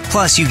favorites.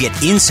 Plus, you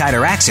get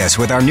insider access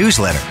with our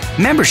newsletter.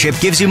 Membership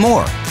gives you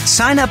more.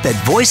 Sign up at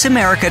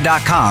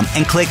voiceamerica.com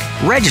and click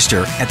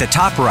register at the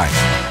top right.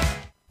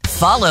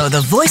 Follow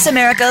the Voice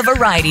America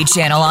Variety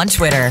channel on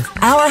Twitter.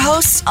 Our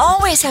hosts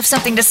always have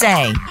something to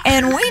say,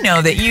 and we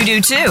know that you do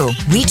too.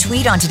 We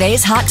tweet on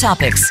today's hot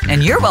topics,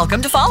 and you're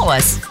welcome to follow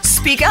us.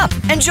 Speak up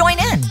and join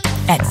in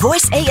at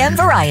Voice AM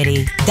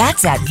Variety.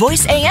 That's at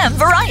Voice AM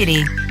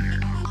Variety.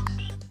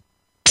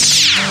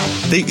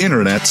 The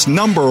Internet's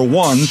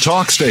 #1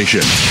 talk station.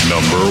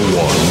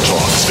 #1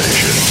 talk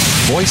station.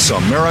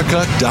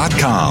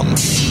 VoiceAmerica.com.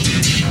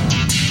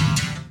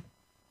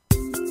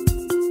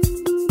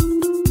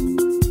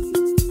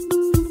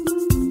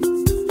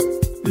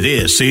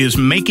 This is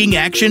Making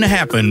Action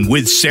Happen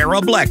with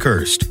Sarah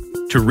Blackhurst.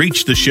 To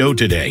reach the show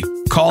today,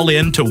 call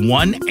in to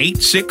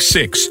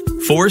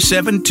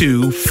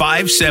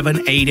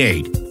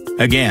 1-866-472-5788.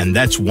 Again,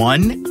 that's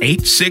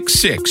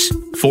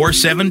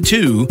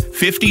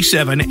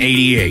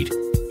 1-866-472-5788.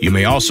 You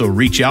may also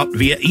reach out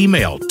via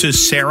email to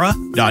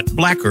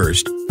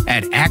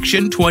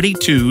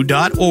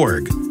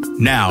sarah.blackhurst@action22.org.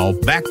 Now,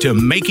 back to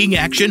Making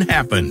Action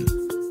Happen.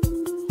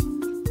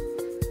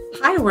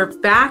 Hi, we're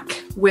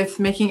back with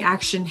Making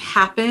Action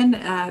Happen,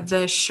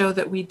 the show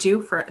that we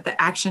do for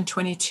the Action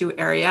 22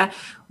 area.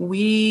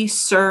 We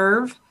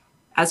serve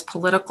as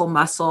political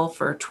muscle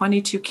for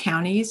 22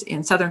 counties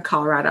in Southern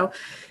Colorado.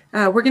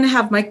 We're going to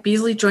have Mike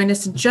Beasley join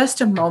us in just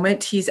a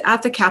moment. He's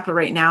at the Capitol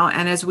right now,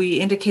 and as we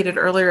indicated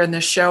earlier in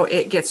the show,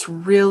 it gets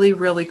really,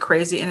 really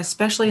crazy, and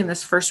especially in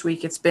this first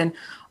week, it's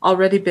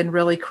already been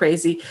really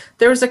crazy.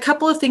 There was a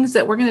couple of things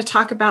that we're going to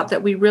talk about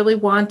that we really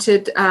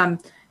wanted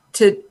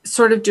to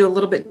sort of do a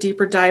little bit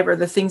deeper dive, or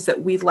the things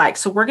that we like.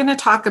 So we're going to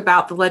talk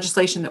about the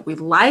legislation that we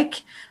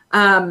like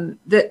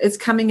that is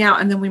coming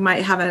out, and then we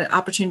might have an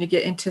opportunity to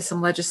get into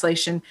some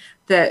legislation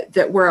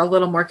that we're a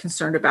little more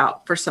concerned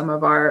about for some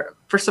of our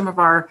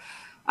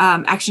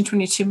Action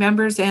 22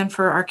 members and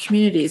for our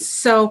communities.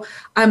 So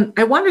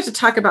I wanted to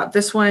talk about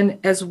this one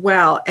as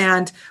well,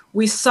 and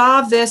we saw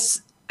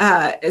this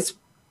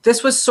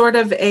this was sort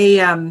of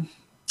a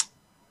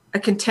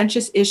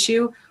contentious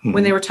issue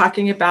when they were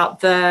talking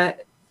about the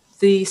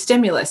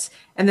stimulus.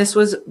 And this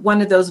was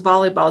one of those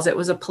volleyballs. It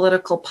was a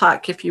political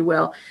puck, if you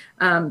will,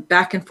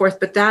 back and forth.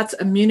 But that's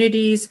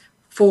immunities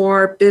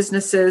for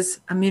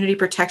businesses, immunity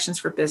protections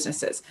for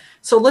businesses.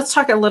 So let's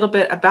talk a little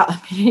bit about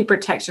immunity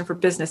protection for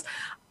business.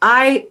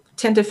 I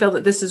tend to feel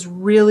that this is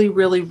really,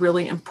 really,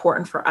 really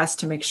important for us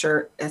to make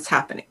sure it's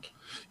happening.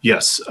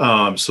 Yes.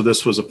 So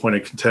this was a point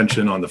of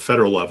contention on the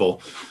federal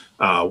level.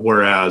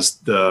 Whereas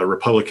the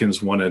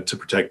Republicans wanted to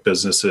protect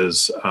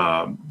businesses,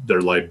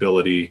 their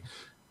liability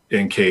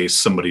in case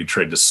somebody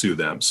tried to sue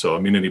them. So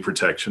immunity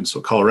protection.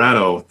 So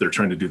Colorado, they're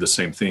trying to do the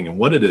same thing. And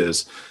what it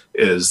is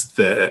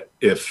that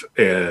if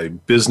a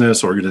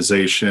business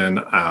organization,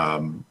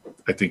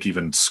 I think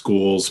even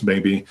schools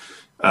maybe,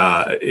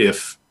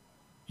 if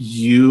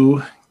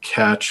you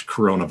catch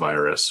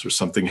coronavirus or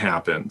something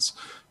happens,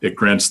 it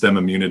grants them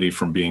immunity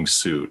from being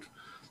sued.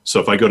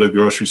 So if I go to the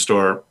grocery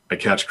store, I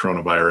catch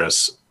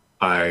coronavirus,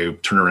 I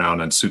turn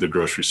around and sue the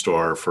grocery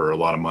store for a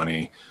lot of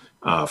money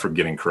for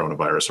getting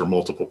coronavirus, or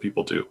multiple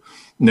people do.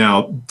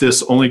 Now,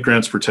 this only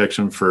grants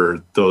protection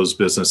for those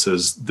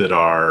businesses that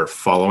are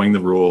following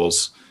the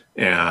rules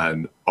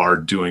and are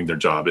doing their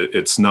job.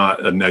 It's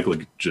not a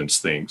negligence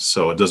thing,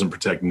 so it doesn't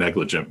protect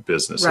negligent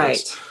businesses.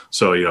 Right.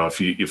 So,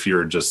 if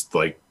you're just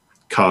like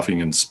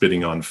coughing and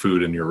spitting on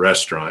food in your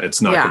restaurant,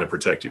 it's not going to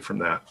protect you from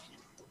that.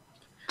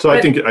 So but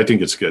I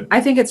think it's good. I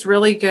think it's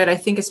really good. I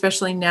think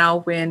especially now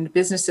when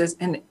businesses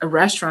and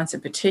restaurants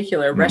in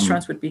particular,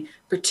 restaurants would be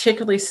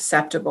particularly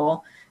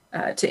susceptible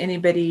to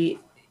anybody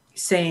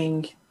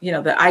saying,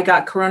 that I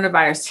got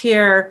coronavirus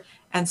here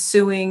and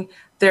suing.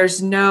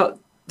 This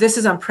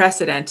is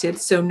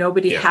unprecedented. So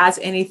nobody has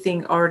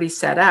anything already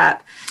set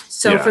up.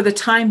 So for the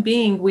time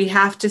being, we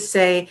have to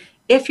say,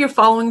 if you're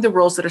following the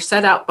rules that are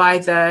set out by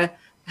the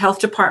health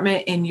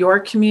department in your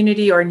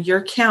community or in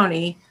your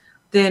county,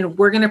 then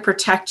we're going to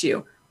protect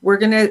you. We're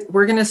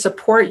gonna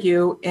support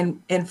you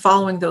in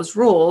following those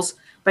rules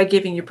by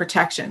giving you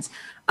protections.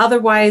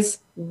 Otherwise,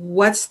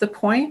 what's the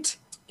point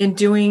in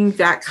doing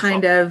that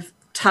kind of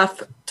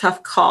tough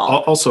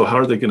call? Also, how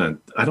are they gonna?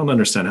 I don't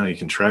understand how you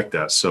can track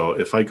that. So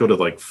if I go to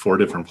like 4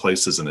 different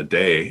places in a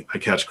day, I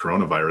catch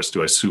coronavirus.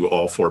 Do I sue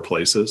all 4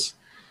 places?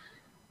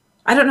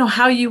 I don't know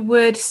how you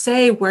would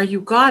say where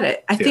you got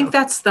it. I think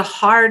that's the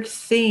hard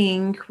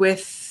thing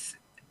with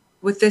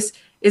this.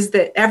 Is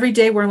that every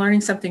day we're learning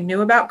something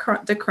new about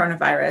the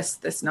coronavirus,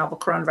 this novel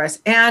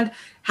coronavirus, and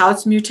how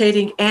it's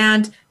mutating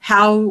and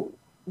how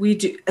we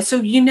do.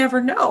 So you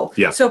never know.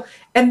 Yeah. So,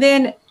 and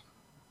then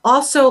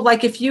also,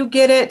 like, if you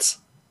get it,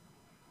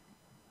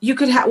 you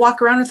could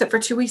walk around with it for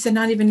 2 weeks and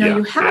not even know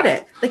you had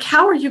it. Like,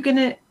 how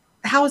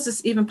is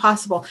this even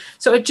possible?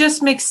 So it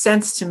just makes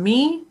sense to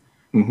me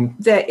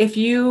that if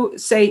you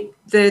say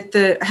that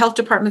the health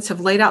departments have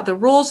laid out the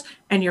rules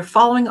and you're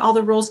following all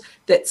the rules,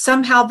 that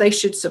somehow they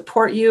should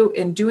support you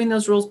in doing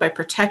those rules by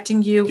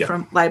protecting you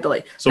from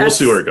liability. So we'll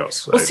see where it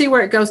goes. We'll see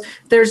where it goes.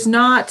 There's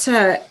not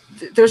a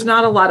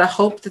lot of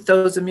hope that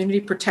those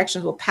immunity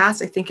protections will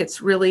pass. I think it's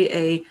really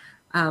a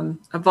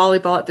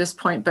volleyball at this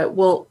point, but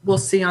we'll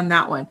see on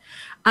that one.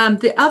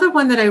 The other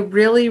one that I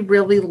really,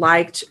 really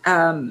liked,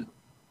 and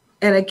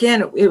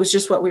again, it was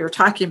just what we were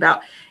talking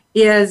about,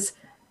 is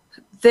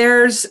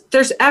there's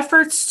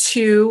efforts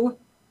to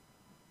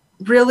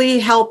really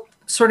help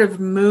sort of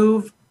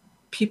move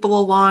people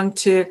along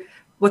to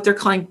what they're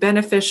calling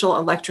beneficial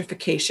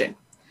electrification.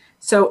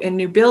 So in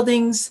new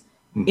buildings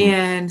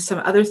and some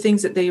other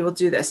things that they will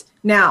do this.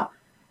 Now,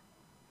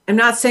 I'm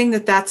not saying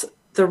that that's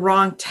the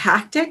wrong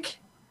tactic,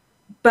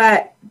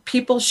 but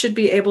people should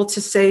be able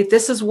to say,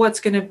 this is what's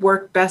going to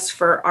work best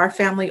for our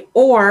family.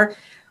 Or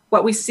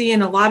what we see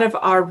in a lot of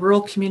our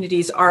rural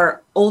communities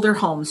are older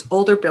homes,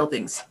 older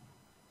buildings.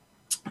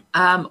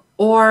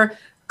 Or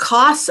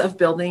costs of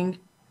building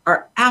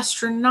are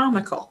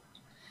astronomical.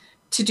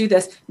 to do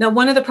this. Now,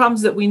 one of the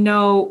problems that we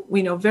know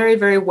very,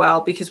 very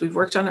well, because we've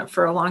worked on it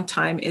for a long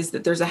time, is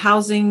that there's a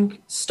housing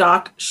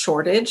stock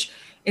shortage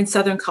in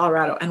Southern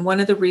Colorado. And one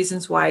of the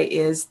reasons why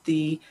is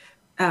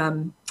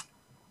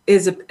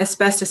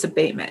asbestos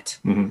abatement.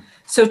 Mm-hmm.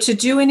 So to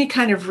do any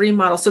kind of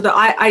remodel, so the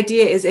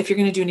idea is if you're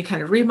going to do any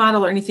kind of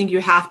remodel or anything, you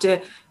have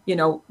to,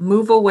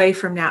 move away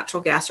from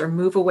natural gas or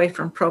move away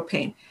from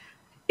propane.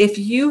 If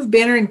you've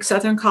been in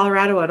Southern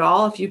Colorado at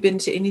all, if you've been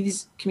to any of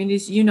these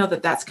communities, you know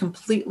that that's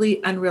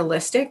completely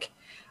unrealistic,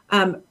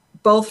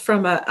 both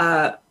from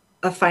a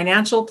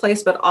financial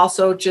place, but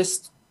also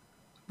just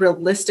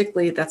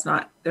realistically, they're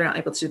not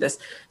able to do this.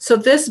 So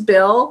this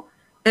bill,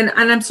 and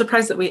I'm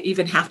surprised that we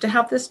even have to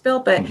have this bill,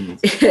 but mm-hmm.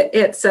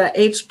 It's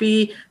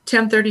HB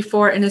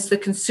 1034, and it's the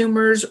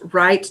consumer's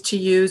right to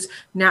use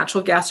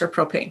natural gas or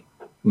propane.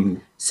 Mm-hmm.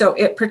 So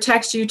it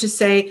protects you to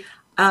say,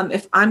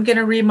 if I'm going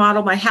to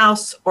remodel my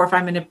house or if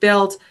I'm going to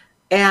build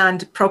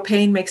and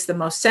propane makes the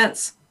most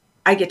sense,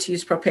 I get to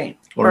use propane.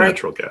 Or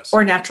natural gas.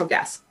 Or natural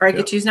gas. Or I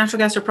get to use natural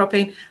gas or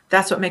propane.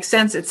 That's what makes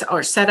sense. It's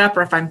or set up,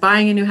 or if I'm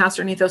buying a new house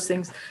or any of those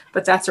things,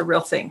 but that's a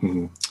real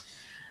thing.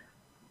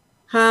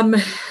 Mm-hmm.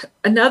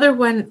 Another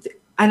one,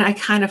 and I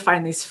kind of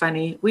find these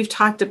funny. We've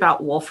talked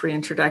about wolf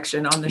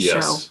reintroduction on the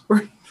show.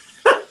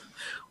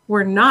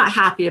 We're not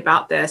happy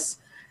about this.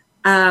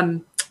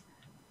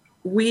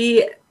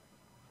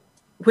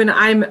 When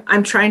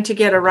I'm trying to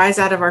get a rise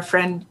out of our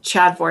friend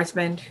Chad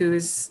Vorthman,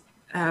 who's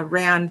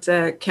ran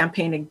the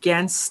campaign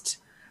against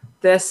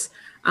this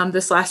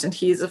last, and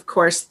he's of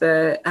course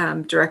the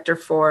director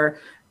for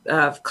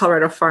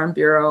Colorado Farm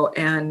Bureau,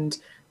 and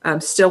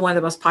still one of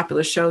the most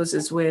popular shows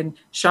is when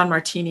Sean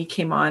Martini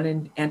came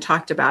on and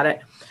talked about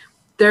it.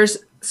 There's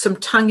some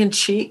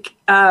tongue-in-cheek,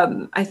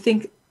 I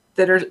think,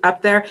 that are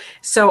up there.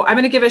 So I'm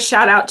going to give a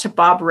shout out to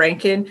Bob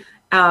Rankin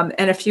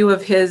and a few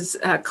of his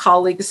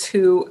colleagues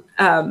who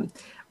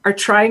are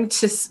trying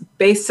to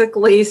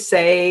basically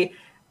say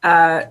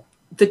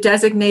the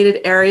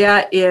designated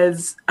area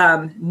is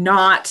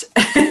not,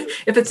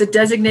 if it's a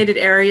designated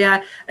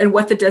area and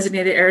what the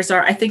designated areas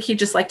are. I think he'd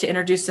just like to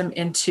introduce them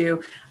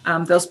into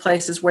those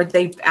places where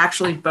they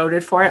actually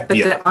voted for it, but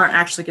that aren't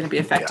actually going to be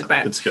affected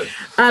by it. That's good.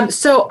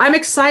 So I'm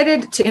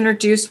excited to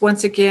introduce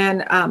once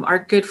again our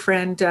good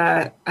friend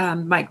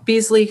Mike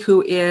Beasley,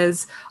 who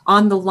is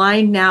on the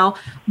line now.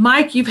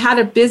 Mike, you've had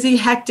a busy,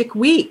 hectic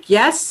week,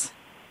 yes?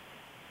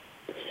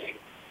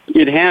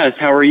 It has.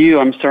 How are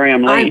you? I'm sorry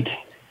I'm late.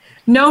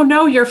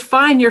 No, you're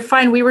fine. You're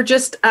fine. We were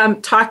just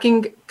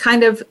talking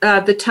kind of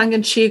the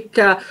tongue-in-cheek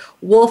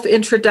wolf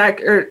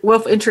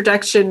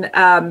introduction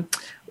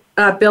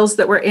bills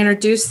that were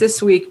introduced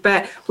this week.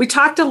 But we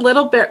talked a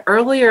little bit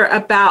earlier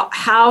about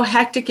how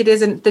hectic it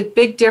is, and the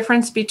big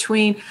difference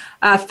between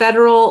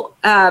federal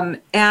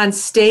and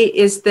state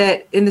is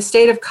that in the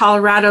state of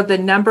Colorado, the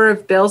number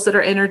of bills that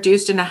are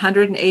introduced in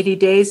 180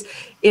 days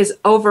is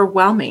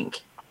overwhelming.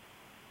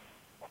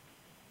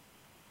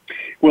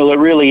 Well, it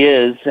really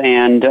is,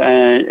 and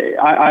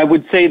I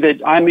would say that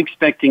I'm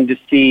expecting to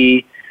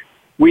see.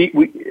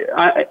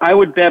 I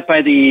would bet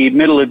by the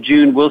middle of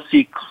June we'll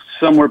see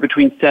somewhere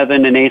between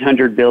 700 and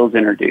 800 bills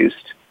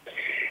introduced,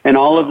 and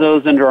all of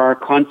those under our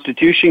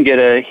Constitution get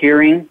a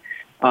hearing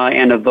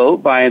and a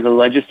vote by the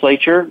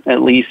legislature,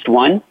 at least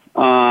one,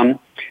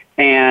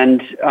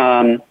 and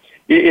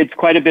it's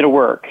quite a bit of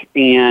work,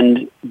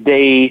 and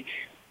the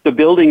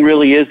building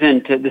really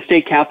isn't, the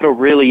state capitol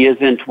really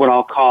isn't what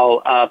I'll call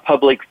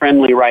public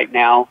friendly right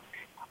now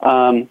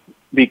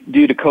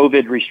due to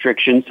COVID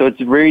restrictions. So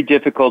it's very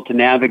difficult to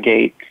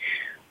navigate.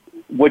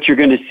 What you're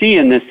going to see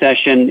in this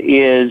session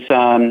is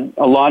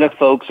a lot of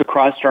folks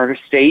across our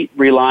state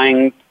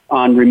relying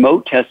on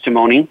remote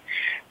testimony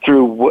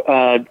through,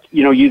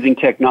 using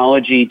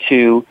technology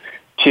to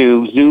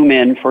Zoom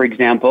in, for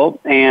example.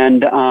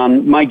 And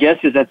my guess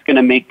is that's going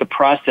to make the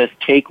process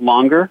take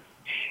longer.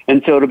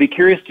 And so it'll be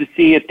curious to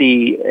see at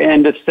the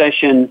end of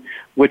session,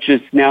 which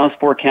is now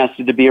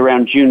forecasted to be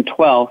around June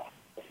 12th,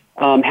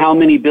 how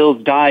many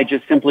bills die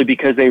just simply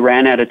because they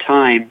ran out of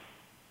time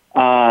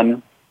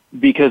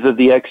because of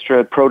the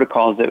extra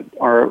protocols that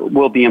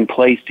will be in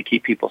place to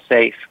keep people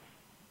safe.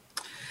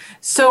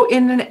 So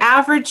in an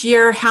average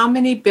year, how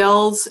many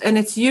bills, and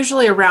it's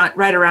usually right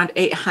around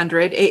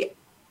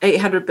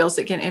 800 bills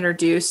that get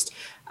introduced.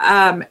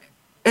 In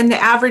the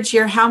average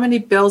year, how many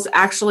bills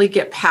actually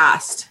get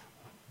passed?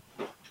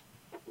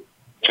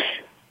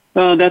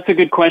 That's a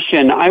good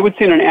question. I would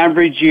say in an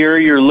average year,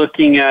 you're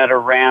looking at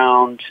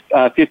around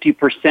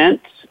 50%,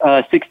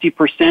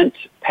 60%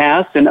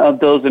 pass, and of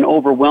those, an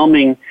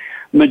overwhelming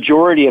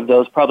majority of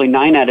those, probably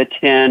 9 out of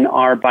 10,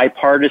 are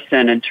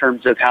bipartisan in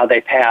terms of how they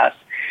pass.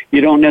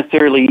 You don't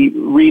necessarily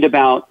read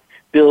about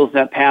bills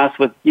that pass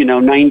with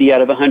 90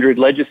 out of 100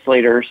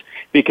 legislators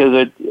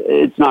because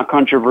it's not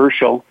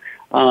controversial.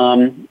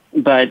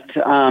 But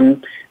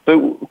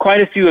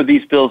quite a few of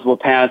these bills will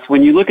pass.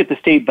 When you look at the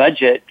state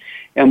budget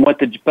and what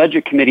the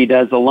budget committee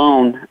does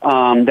alone,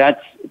 that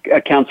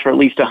accounts for at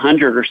least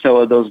 100 or so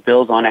of those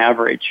bills on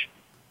average.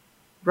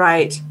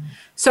 Right.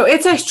 So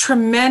it's a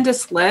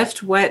tremendous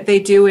lift what they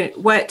do,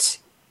 what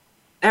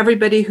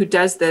everybody who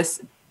does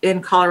this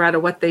in Colorado,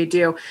 what they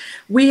do.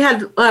 We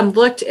had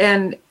looked,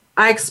 and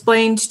I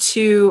explained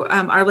to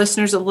our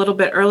listeners a little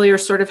bit earlier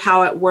sort of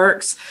how it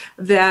works,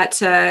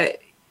 that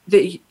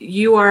that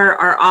you are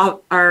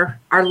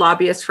our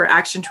lobbyists for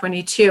Action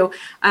 22,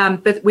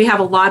 but we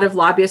have a lot of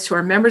lobbyists who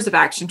are members of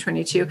Action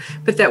 22,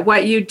 but that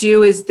what you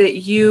do is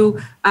that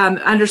you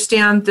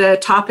understand the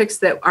topics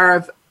that are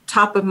of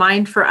top of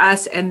mind for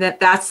us, and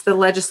that's the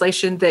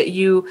legislation that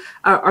you,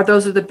 or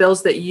those are the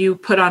bills that you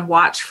put on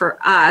watch for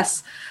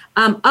us.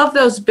 Of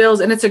those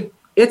bills, and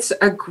it's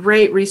a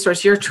great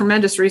resource. You're a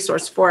tremendous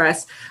resource for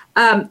us.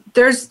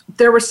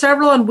 There were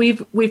several, and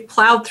we've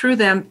plowed through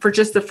them for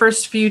just the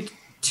first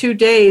 2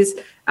 days.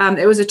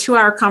 It was a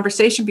 2-hour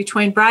conversation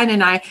between Brian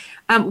and I.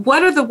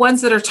 What are the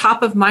ones that are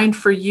top of mind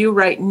for you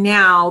right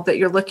now that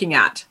you're looking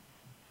at?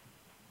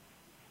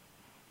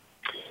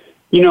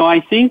 I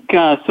think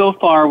so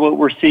far what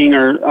we're seeing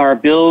are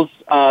bills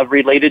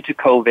related to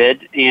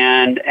COVID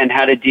and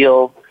how to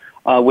deal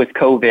with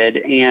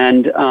COVID.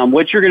 And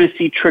what you're going to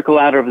see trickle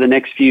out over the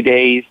next few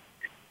days,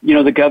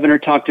 the governor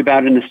talked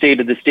about in the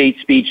State of the State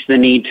speech the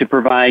need to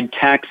provide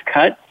tax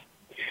cuts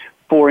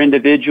for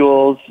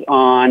individuals that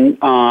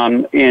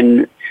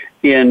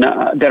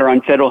are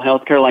on federal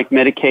health care like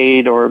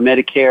Medicaid or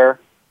Medicare,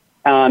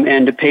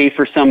 and to pay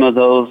for some of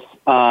those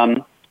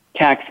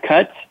tax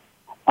cuts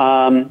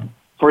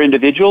for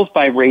individuals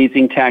by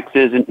raising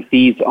taxes and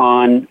fees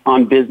on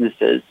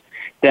businesses.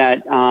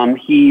 That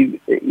he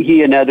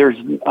and others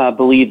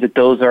believe that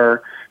those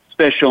are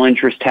special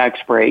interest tax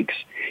breaks.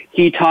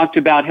 He talked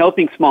about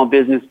helping small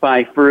business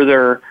by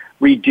further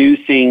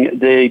reducing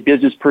the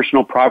business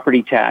personal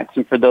property tax.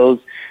 And for those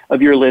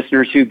of your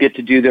listeners who get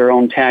to do their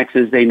own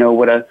taxes, they know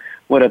what a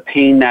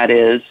pain that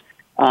is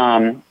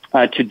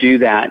to do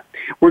that.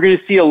 We're going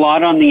to see a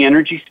lot on the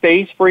energy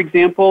space, for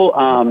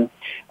example.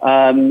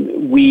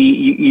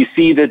 You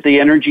see that the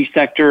energy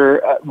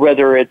sector,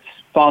 whether it's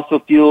fossil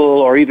fuel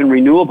or even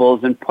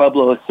renewables, and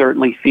Pueblo is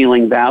certainly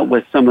feeling that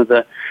with some of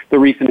the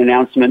recent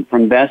announcement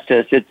from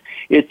Vestas.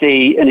 It's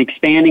an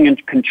expanding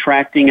and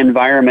contracting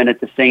environment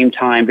at the same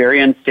time, very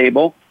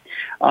unstable.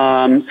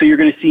 So you're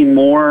going to see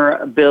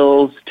more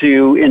bills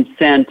to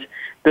incent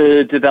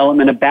the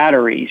development of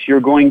batteries.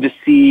 You're going to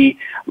see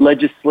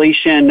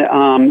legislation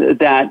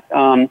that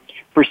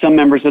for some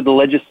members of the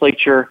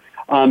legislature,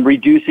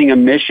 reducing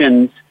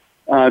emissions,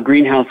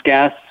 greenhouse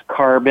gas,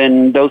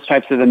 carbon, those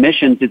types of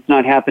emissions. It's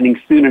not happening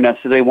soon enough,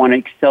 so they want to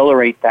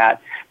accelerate that.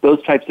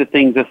 Those types of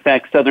things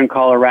affect southern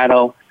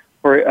Colorado,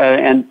 for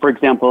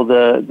example,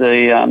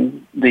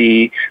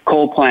 the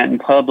coal plant in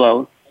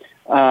Pueblo.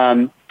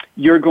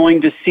 You're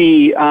going to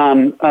see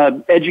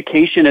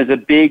education as a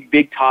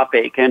big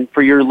topic. And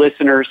for your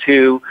listeners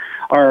who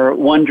are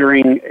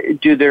wondering,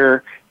 do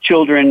their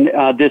children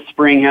this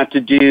spring have to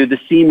do the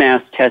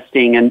CMAS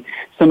testing and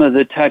some of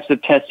the types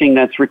of testing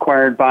that's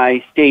required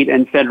by state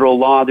and federal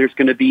law, there's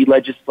going to be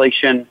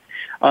legislation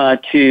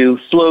to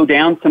slow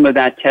down some of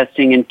that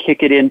testing and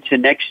kick it into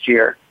next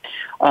year.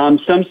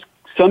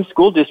 Some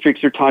school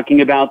districts are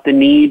talking about the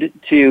need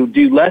to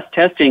do less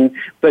testing,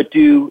 but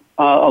do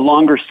a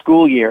longer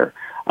school year.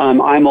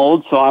 I'm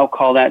old, so I'll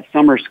call that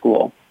summer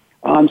school.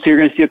 So you're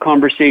going to see a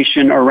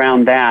conversation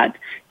around that.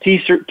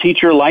 Teacher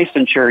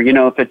licensure,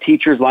 if a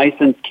teacher's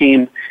license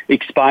came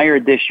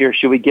expired this year,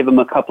 should we give them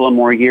a couple of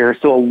more years?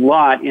 So a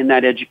lot in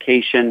that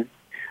education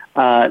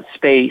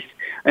space.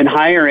 And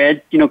higher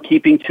ed,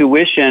 keeping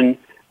tuition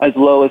as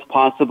low as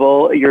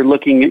possible. You'll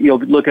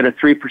look at a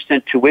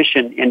 3%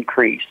 tuition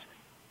increase,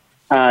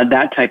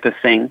 that type of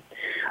thing.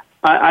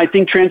 I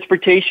think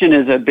transportation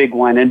is a big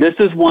one, and this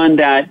is one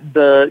that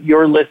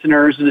your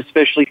listeners, and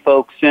especially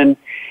folks in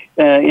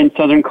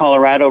southern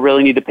Colorado,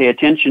 really need to pay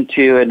attention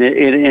to. And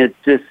it's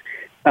this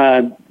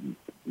the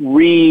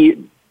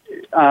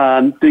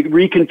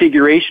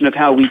reconfiguration of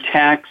how we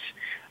tax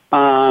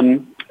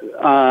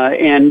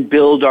and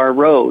build our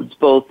roads,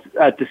 both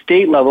at the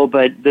state level,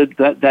 but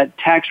that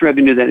tax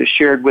revenue that is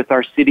shared with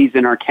our cities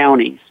and our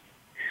counties.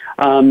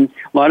 A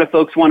lot of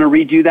folks want to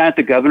redo that.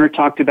 The governor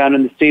talked about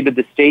in the State of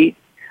the State.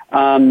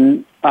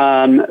 Most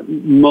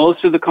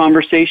of the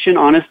conversation,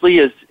 honestly,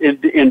 is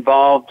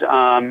involved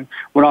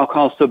what I'll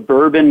call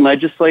suburban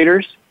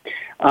legislators,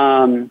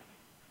 and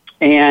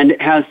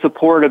has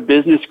support of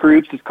business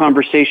groups. It's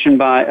conversation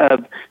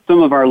of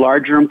some of our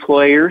larger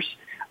employers,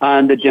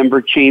 the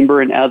Denver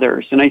Chamber and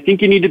others. And I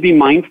think you need to be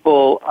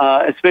mindful,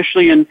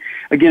 especially in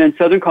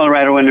southern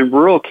Colorado and in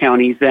rural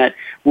counties, that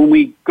when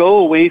we go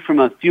away from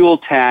a fuel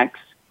tax,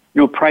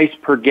 price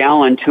per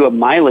gallon to a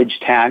mileage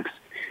tax,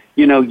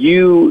 you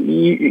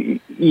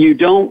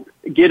don't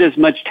get as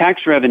much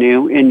tax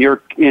revenue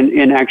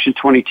in Action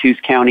 22's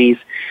counties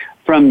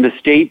from the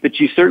state, but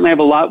you certainly have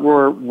a lot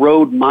more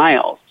road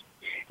miles.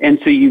 And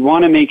so you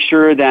want to make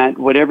sure that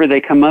whatever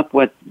they come up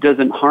with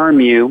doesn't harm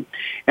you,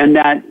 and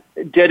that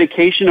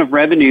dedication of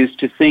revenues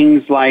to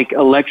things like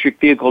electric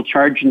vehicle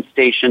charging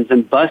stations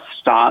and bus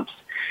stops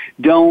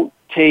don't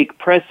take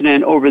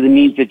precedent over the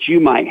needs that you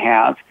might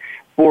have.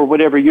 for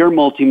whatever your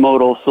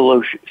multimodal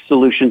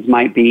solutions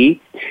might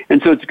be.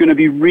 And so it's going to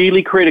be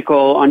really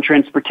critical on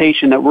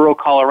transportation that rural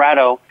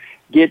Colorado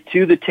get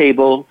to the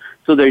table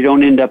so they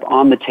don't end up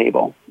on the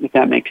table, if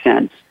that makes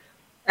sense.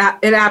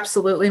 It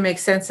absolutely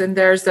makes sense. And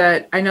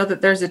I know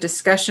that there's a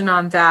discussion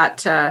on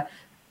that,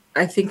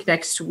 I think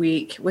next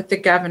week with the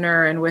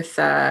governor and with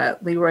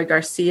Leroy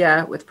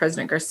Garcia, with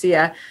President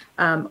Garcia,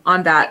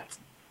 on that.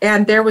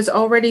 And there was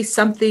already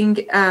something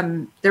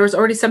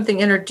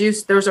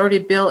introduced. There was already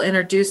a bill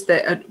introduced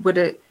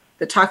that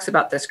talks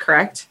about this,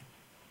 correct?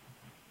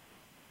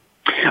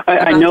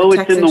 I know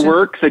it's in the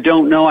works. I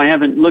don't know. I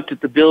haven't looked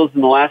at the bills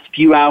in the last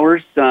few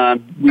hours.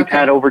 We've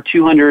had over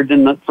 200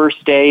 in the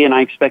first day, and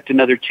I expect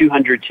another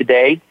 200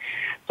 today.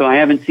 So I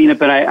haven't seen it,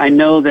 but I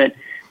know that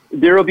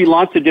there will be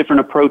lots of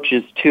different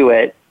approaches to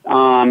it.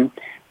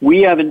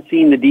 We haven't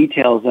seen the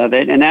details of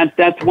it, and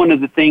that's one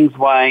of the things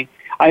why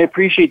I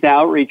appreciate the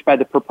outreach by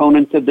the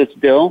proponents of this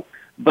bill,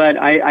 but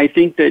I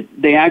think that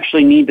they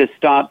actually need to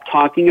stop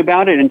talking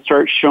about it and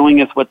start showing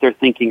us what they're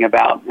thinking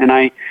about.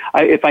 And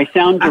if I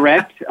sound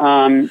direct, that's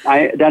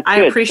good. I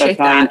appreciate that's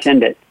how I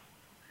intend it.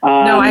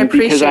 No, I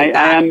appreciate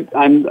because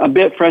I'm a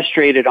bit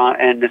frustrated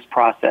in this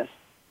process.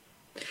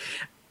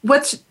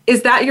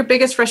 Is that your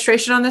biggest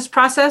frustration on this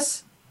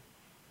process?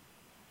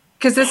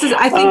 Because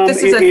I think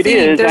this is a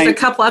theme. There's a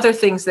couple other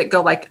things that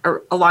go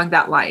along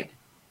that line.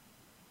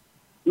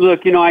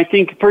 Look, I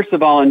think, first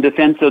of all, in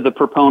defense of the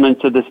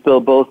proponents of this bill,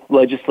 both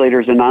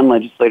legislators and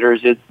non-legislators,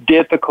 it's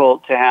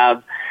difficult to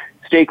have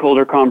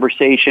stakeholder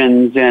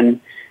conversations and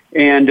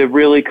to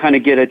really kind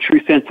of get a true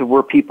sense of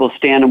where people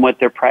stand and what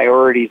their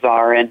priorities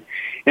are. And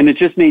it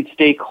just made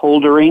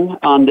stakeholdering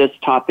on this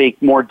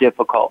topic more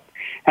difficult.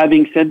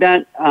 Having said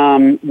that,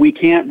 we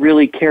can't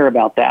really care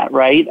about that,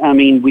 right? I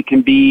mean, we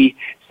can be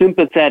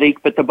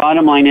sympathetic, but the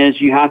bottom line is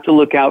you have to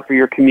look out for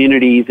your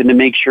communities and to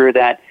make sure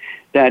that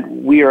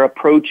we are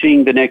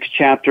approaching the next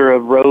chapter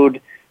of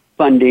road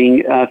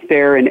funding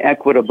fair and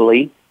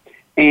equitably,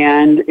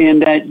 and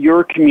that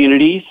your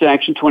communities,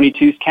 Action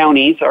 22's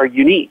counties, are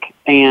unique,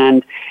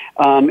 and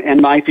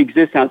life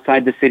exists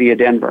outside the city of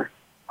Denver.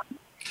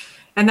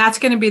 And that's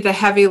going to be the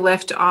heavy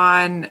lift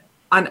on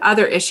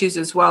other issues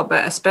as well,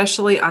 but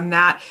especially on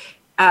that.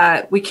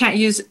 We can't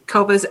use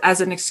COVID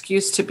as an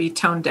excuse to be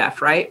tone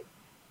deaf, right?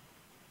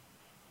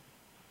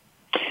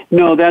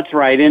 No, that's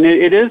right, and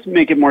it is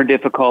make it more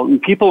difficult. And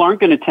people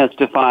aren't going to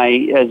testify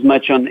as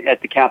much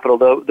at the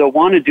Capitol. They'll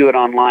want to do it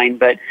online.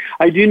 But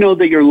I do know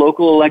that your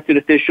local elected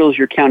officials,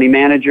 your county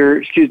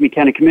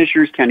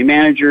commissioners, county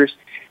managers,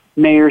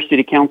 mayors,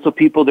 city council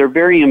people, they're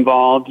very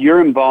involved.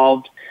 You're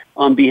involved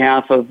on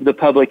behalf of the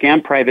public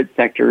and private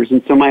sectors.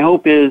 And so my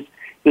hope is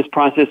this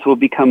process will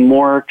become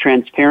more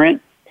transparent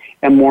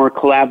and more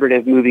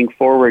collaborative moving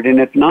forward.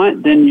 And if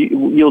not,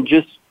 then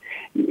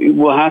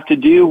we'll have to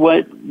do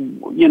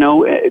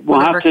we'll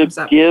have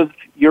to give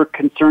your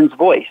concerns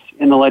voice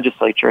in the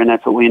legislature, and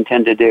that's what we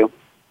intend to do.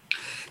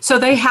 So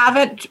they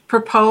haven't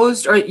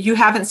proposed, or you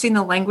haven't seen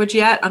the language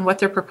yet on what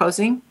they're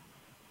proposing?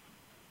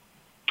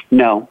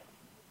 No.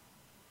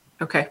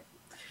 Okay.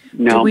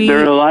 No,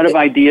 there are a lot of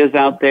ideas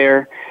out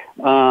there,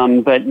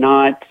 but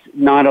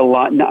not a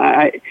lot.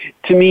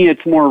 To me,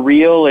 it's more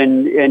real,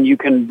 and you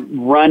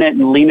can run it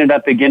and lean it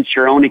up against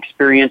your own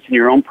experience and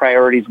your own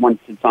priorities once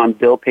it's on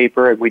bill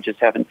paper, and we just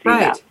haven't seen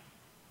that.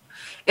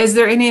 Is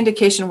there any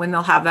indication when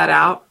they'll have that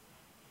out?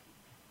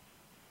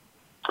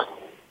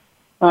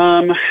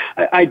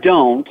 I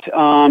don't.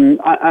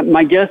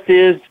 My guess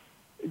is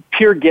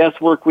pure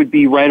guesswork would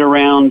be right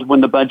around when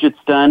the budget's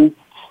done,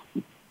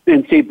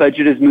 and state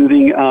budget is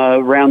moving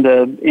around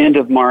the end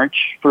of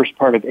March, first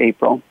part of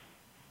April.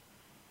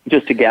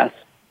 Just a guess.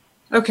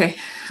 Okay.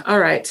 All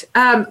right.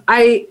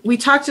 We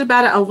talked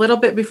about it a little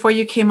bit before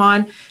you came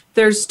on.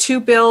 There's two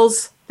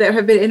bills that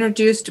have been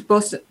introduced,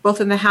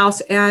 both in the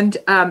House and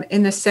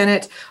in the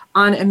Senate,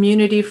 on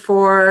immunity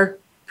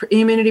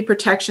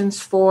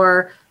protections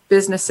for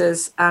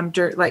businesses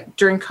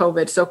during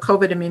COVID. So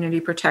COVID immunity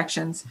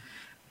protections.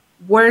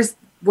 What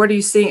are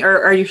you seeing,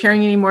 or are you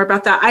hearing any more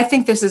about that? I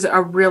think this is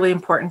a really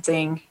important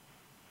thing.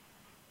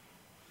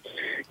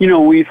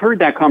 We've heard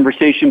that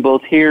conversation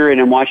both here and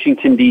in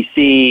Washington,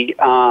 D.C.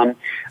 I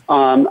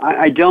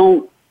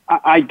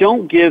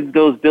don't give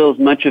those bills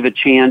much of a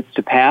chance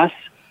to pass,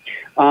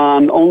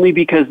 only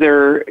because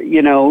they're,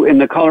 in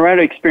the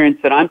Colorado experience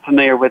that I'm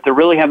familiar with, there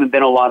really haven't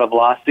been a lot of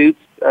lawsuits,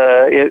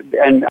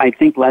 and I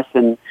think less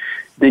than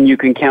you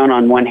can count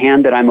on one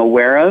hand that I'm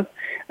aware of.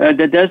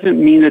 That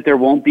doesn't mean that there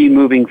won't be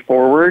moving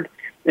forward.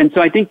 And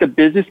so I think the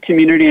business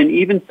community and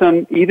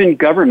even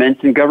governments,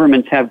 and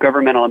governments have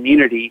governmental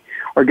immunity,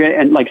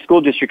 and like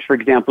school districts, for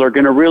example, are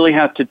going to really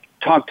have to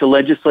talk to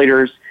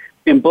legislators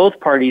in both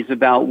parties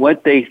about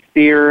what they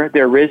fear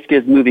their risk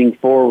is moving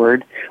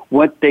forward,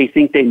 what they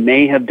think they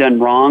may have done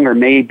wrong or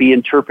may be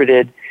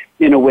interpreted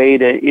in a way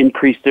to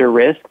increase their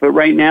risk. But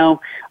right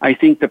now, I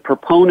think the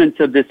proponents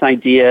of this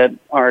idea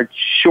are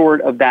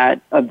short of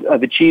that,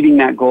 of achieving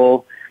that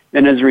goal.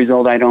 And as a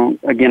result, I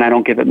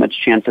don't give it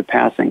much chance of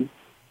passing.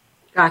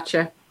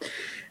 Gotcha.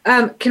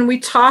 Can we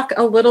talk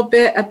a little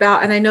bit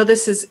about, and I know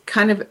this is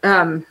kind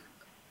of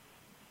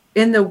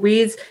in the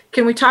weeds,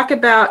 can we talk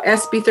about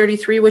SB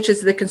 33, which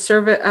is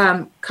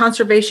the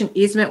Conservation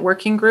Easement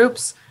Working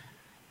Groups?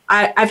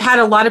 I've had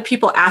a lot of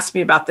people ask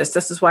me about this.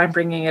 This is why I'm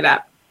bringing it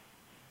up.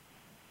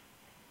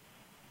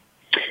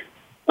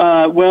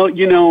 Well,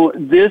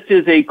 this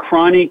is a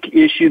chronic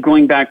issue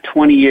going back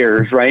 20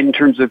 years, right, in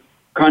terms of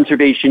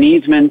conservation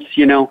easements.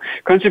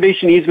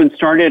 Conservation easements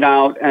started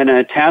out in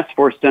a task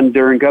force done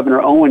during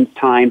Governor Owen's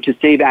time to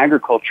save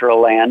agricultural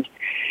land.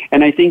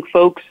 And I think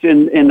folks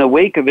in the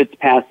wake of its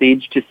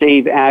passage to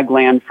save ag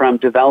land from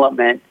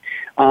development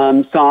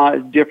saw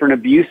different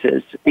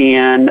abuses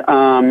and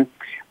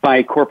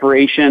by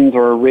corporations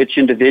or rich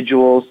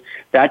individuals,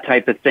 that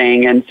type of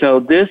thing. And so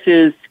this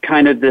is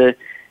kind of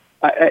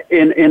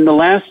in the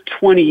last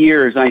 20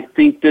 years, I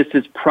think this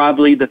is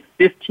probably the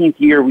 15th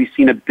year we've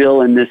seen a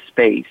bill in this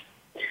space.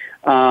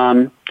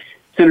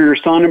 Senator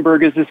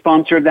Sonnenberg is the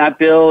sponsor of that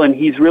bill, and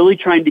he's really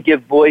trying to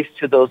give voice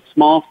to those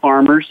small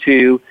farmers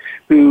who,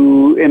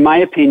 in my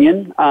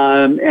opinion,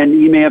 and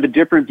you may have a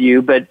different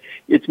view, but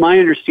it's my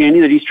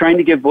understanding that he's trying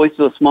to give voice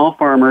to those small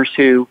farmers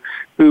who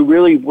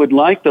really would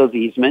like those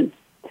easements,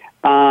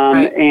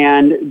 right.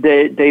 And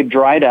they've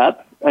dried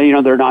up.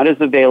 They're not as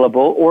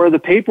available, or the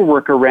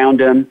paperwork around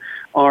them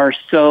are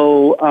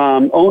so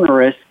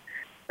onerous,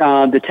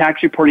 the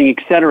tax reporting,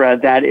 et cetera,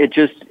 that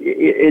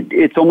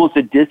it's almost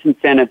a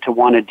disincentive to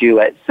want to do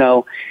it.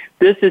 So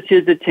this is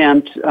his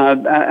attempt,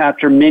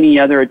 after many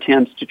other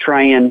attempts, to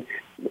try and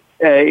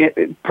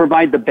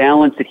provide the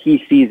balance that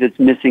he sees that's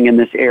missing in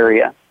this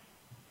area.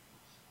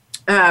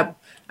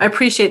 I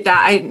appreciate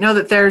that. I know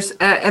that there's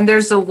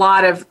a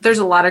lot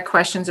of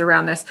questions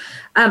around this.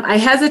 I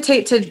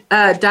hesitate to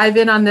dive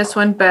in on this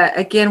one, but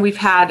again, we've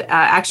had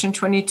Action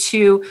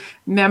 22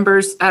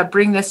 members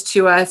bring this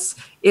to us.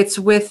 It's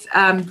with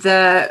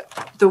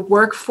the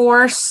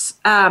workforce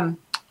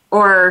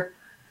or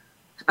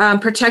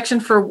protection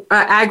for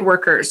ag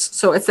workers.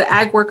 So it's the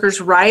ag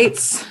workers'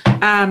 rights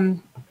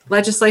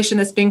legislation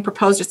that's being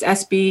proposed. It's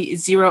SB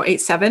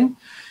 087.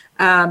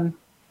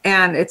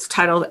 And it's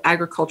titled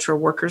Agricultural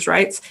Workers'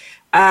 Rights.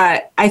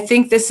 I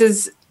think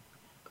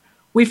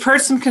we've heard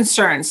some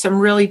concerns, some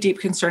really deep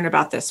concern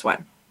about this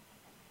one.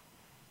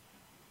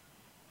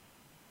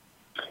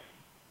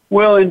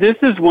 Well, and this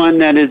is one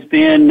that has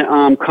been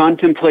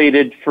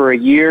contemplated for a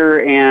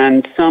year,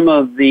 and some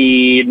of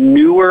the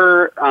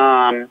newer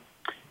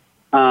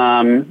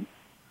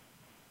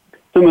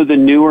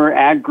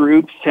ag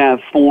groups have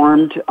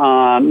formed.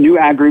 New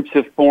ag groups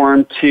have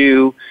formed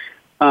to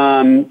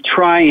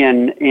try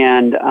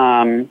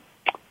and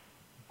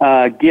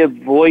give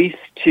voice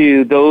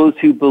to those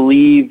who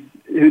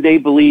they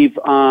believe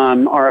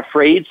are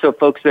afraid. So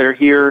folks that are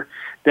here,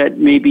 that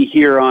may be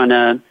here on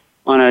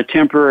a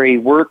temporary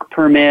work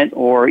permit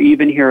or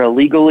even here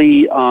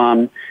illegally,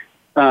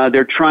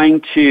 they're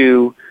trying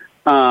to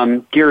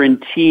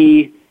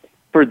guarantee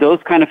for those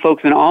kind of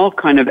folks and all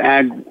kind of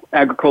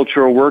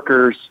agricultural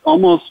workers,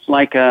 almost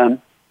like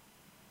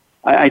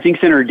I think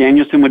Senator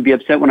Danielson would be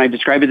upset when I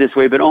describe it this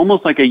way, but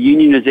almost like a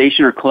unionization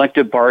or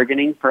collective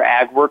bargaining for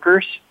ag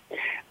workers,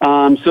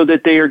 so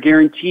that they are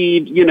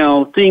guaranteed,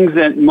 things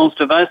that most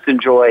of us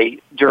enjoy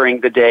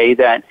during the day,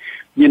 that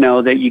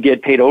you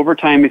get paid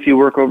overtime if you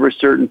work over a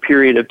certain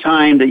period of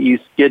time, that you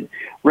get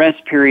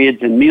rest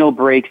periods and meal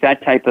breaks,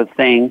 that type of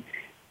thing.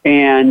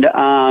 And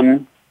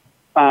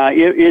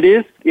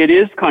it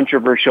is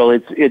controversial.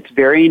 It's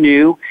very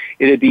new.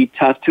 It'd be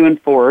tough to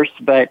enforce,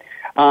 but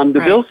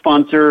the bill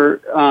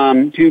sponsor,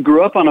 who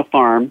grew up on a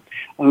farm,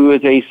 who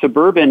is a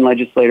suburban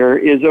legislator,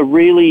 is a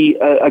really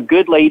a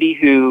good lady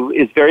who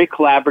is very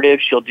collaborative.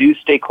 She'll do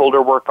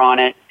stakeholder work on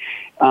it.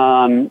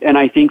 And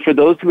I think for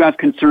those who have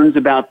concerns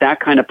about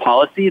that kind of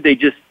policy, they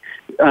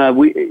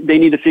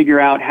need to figure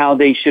out how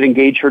they should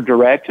engage her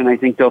direct, and I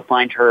think they'll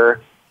find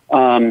her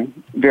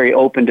very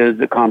open to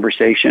the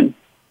conversation.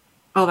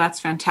 Oh, that's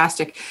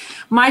fantastic.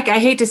 Mike, I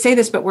hate to say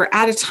this, but we're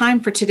out of time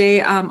for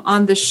today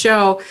on the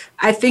show.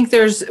 I think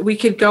we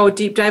could go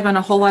deep dive on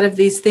a whole lot of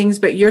these things,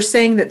 but you're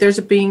saying that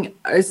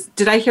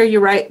did I hear you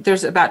right?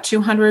 There's about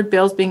 200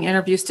 bills being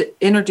introduced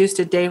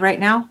a day right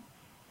now?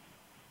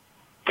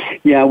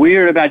 Yeah, we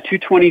are at about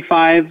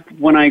 225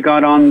 when I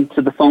got on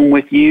to the phone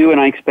with you,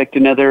 and I expect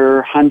another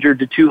 100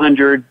 to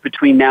 200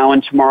 between now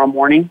and tomorrow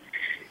morning.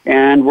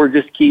 And we'll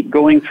just keep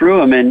going through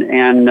them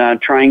and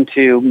trying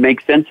to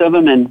make sense of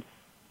them and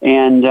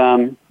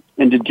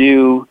to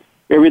do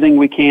everything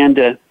we can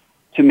to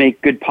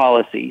make good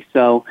policy.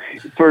 So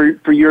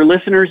for your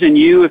listeners and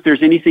you, if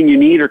there's anything you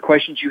need or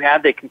questions you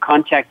have, they can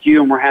contact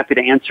you, and we're happy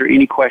to answer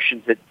any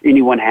questions that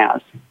anyone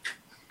has.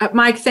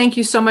 Mike, thank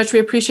you so much. We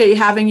appreciate you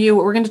having you.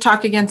 We're going to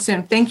talk again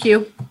soon. Thank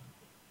you.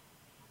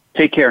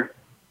 Take care.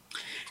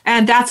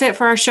 And that's it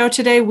for our show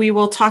today. We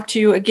will talk to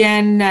you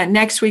again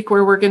next week,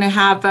 where we're going to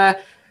have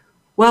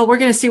we're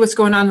going to see what's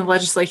going on in the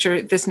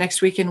legislature this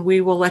next week, and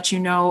we will let you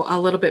know a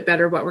little bit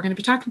better what we're going to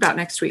be talking about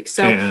next week.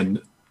 So, and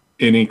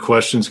any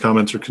questions,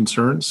 comments, or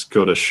concerns,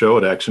 go to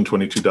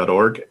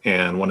show@action22.org.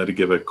 And wanted to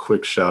give a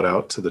quick shout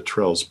out to the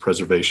Trails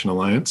Preservation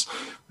Alliance.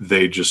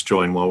 They just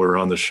joined while we were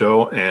on the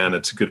show, and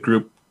it's a good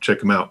group. Check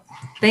them out.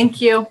 Thank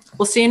you.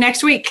 We'll see you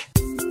next week.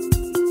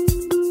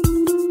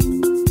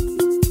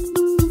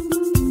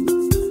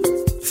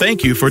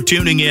 Thank you for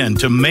tuning in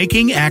to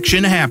Making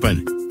Action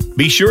Happen.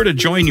 Be sure to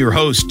join your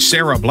host,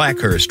 Sarah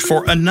Blackhurst,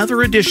 for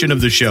another edition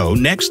of the show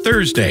next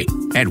Thursday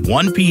at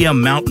 1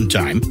 p.m. Mountain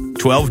Time,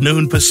 12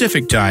 noon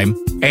Pacific Time,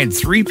 and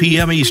 3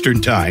 p.m.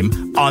 Eastern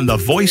Time on the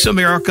Voice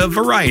America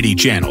Variety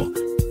Channel.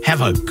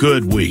 Have a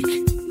good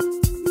week.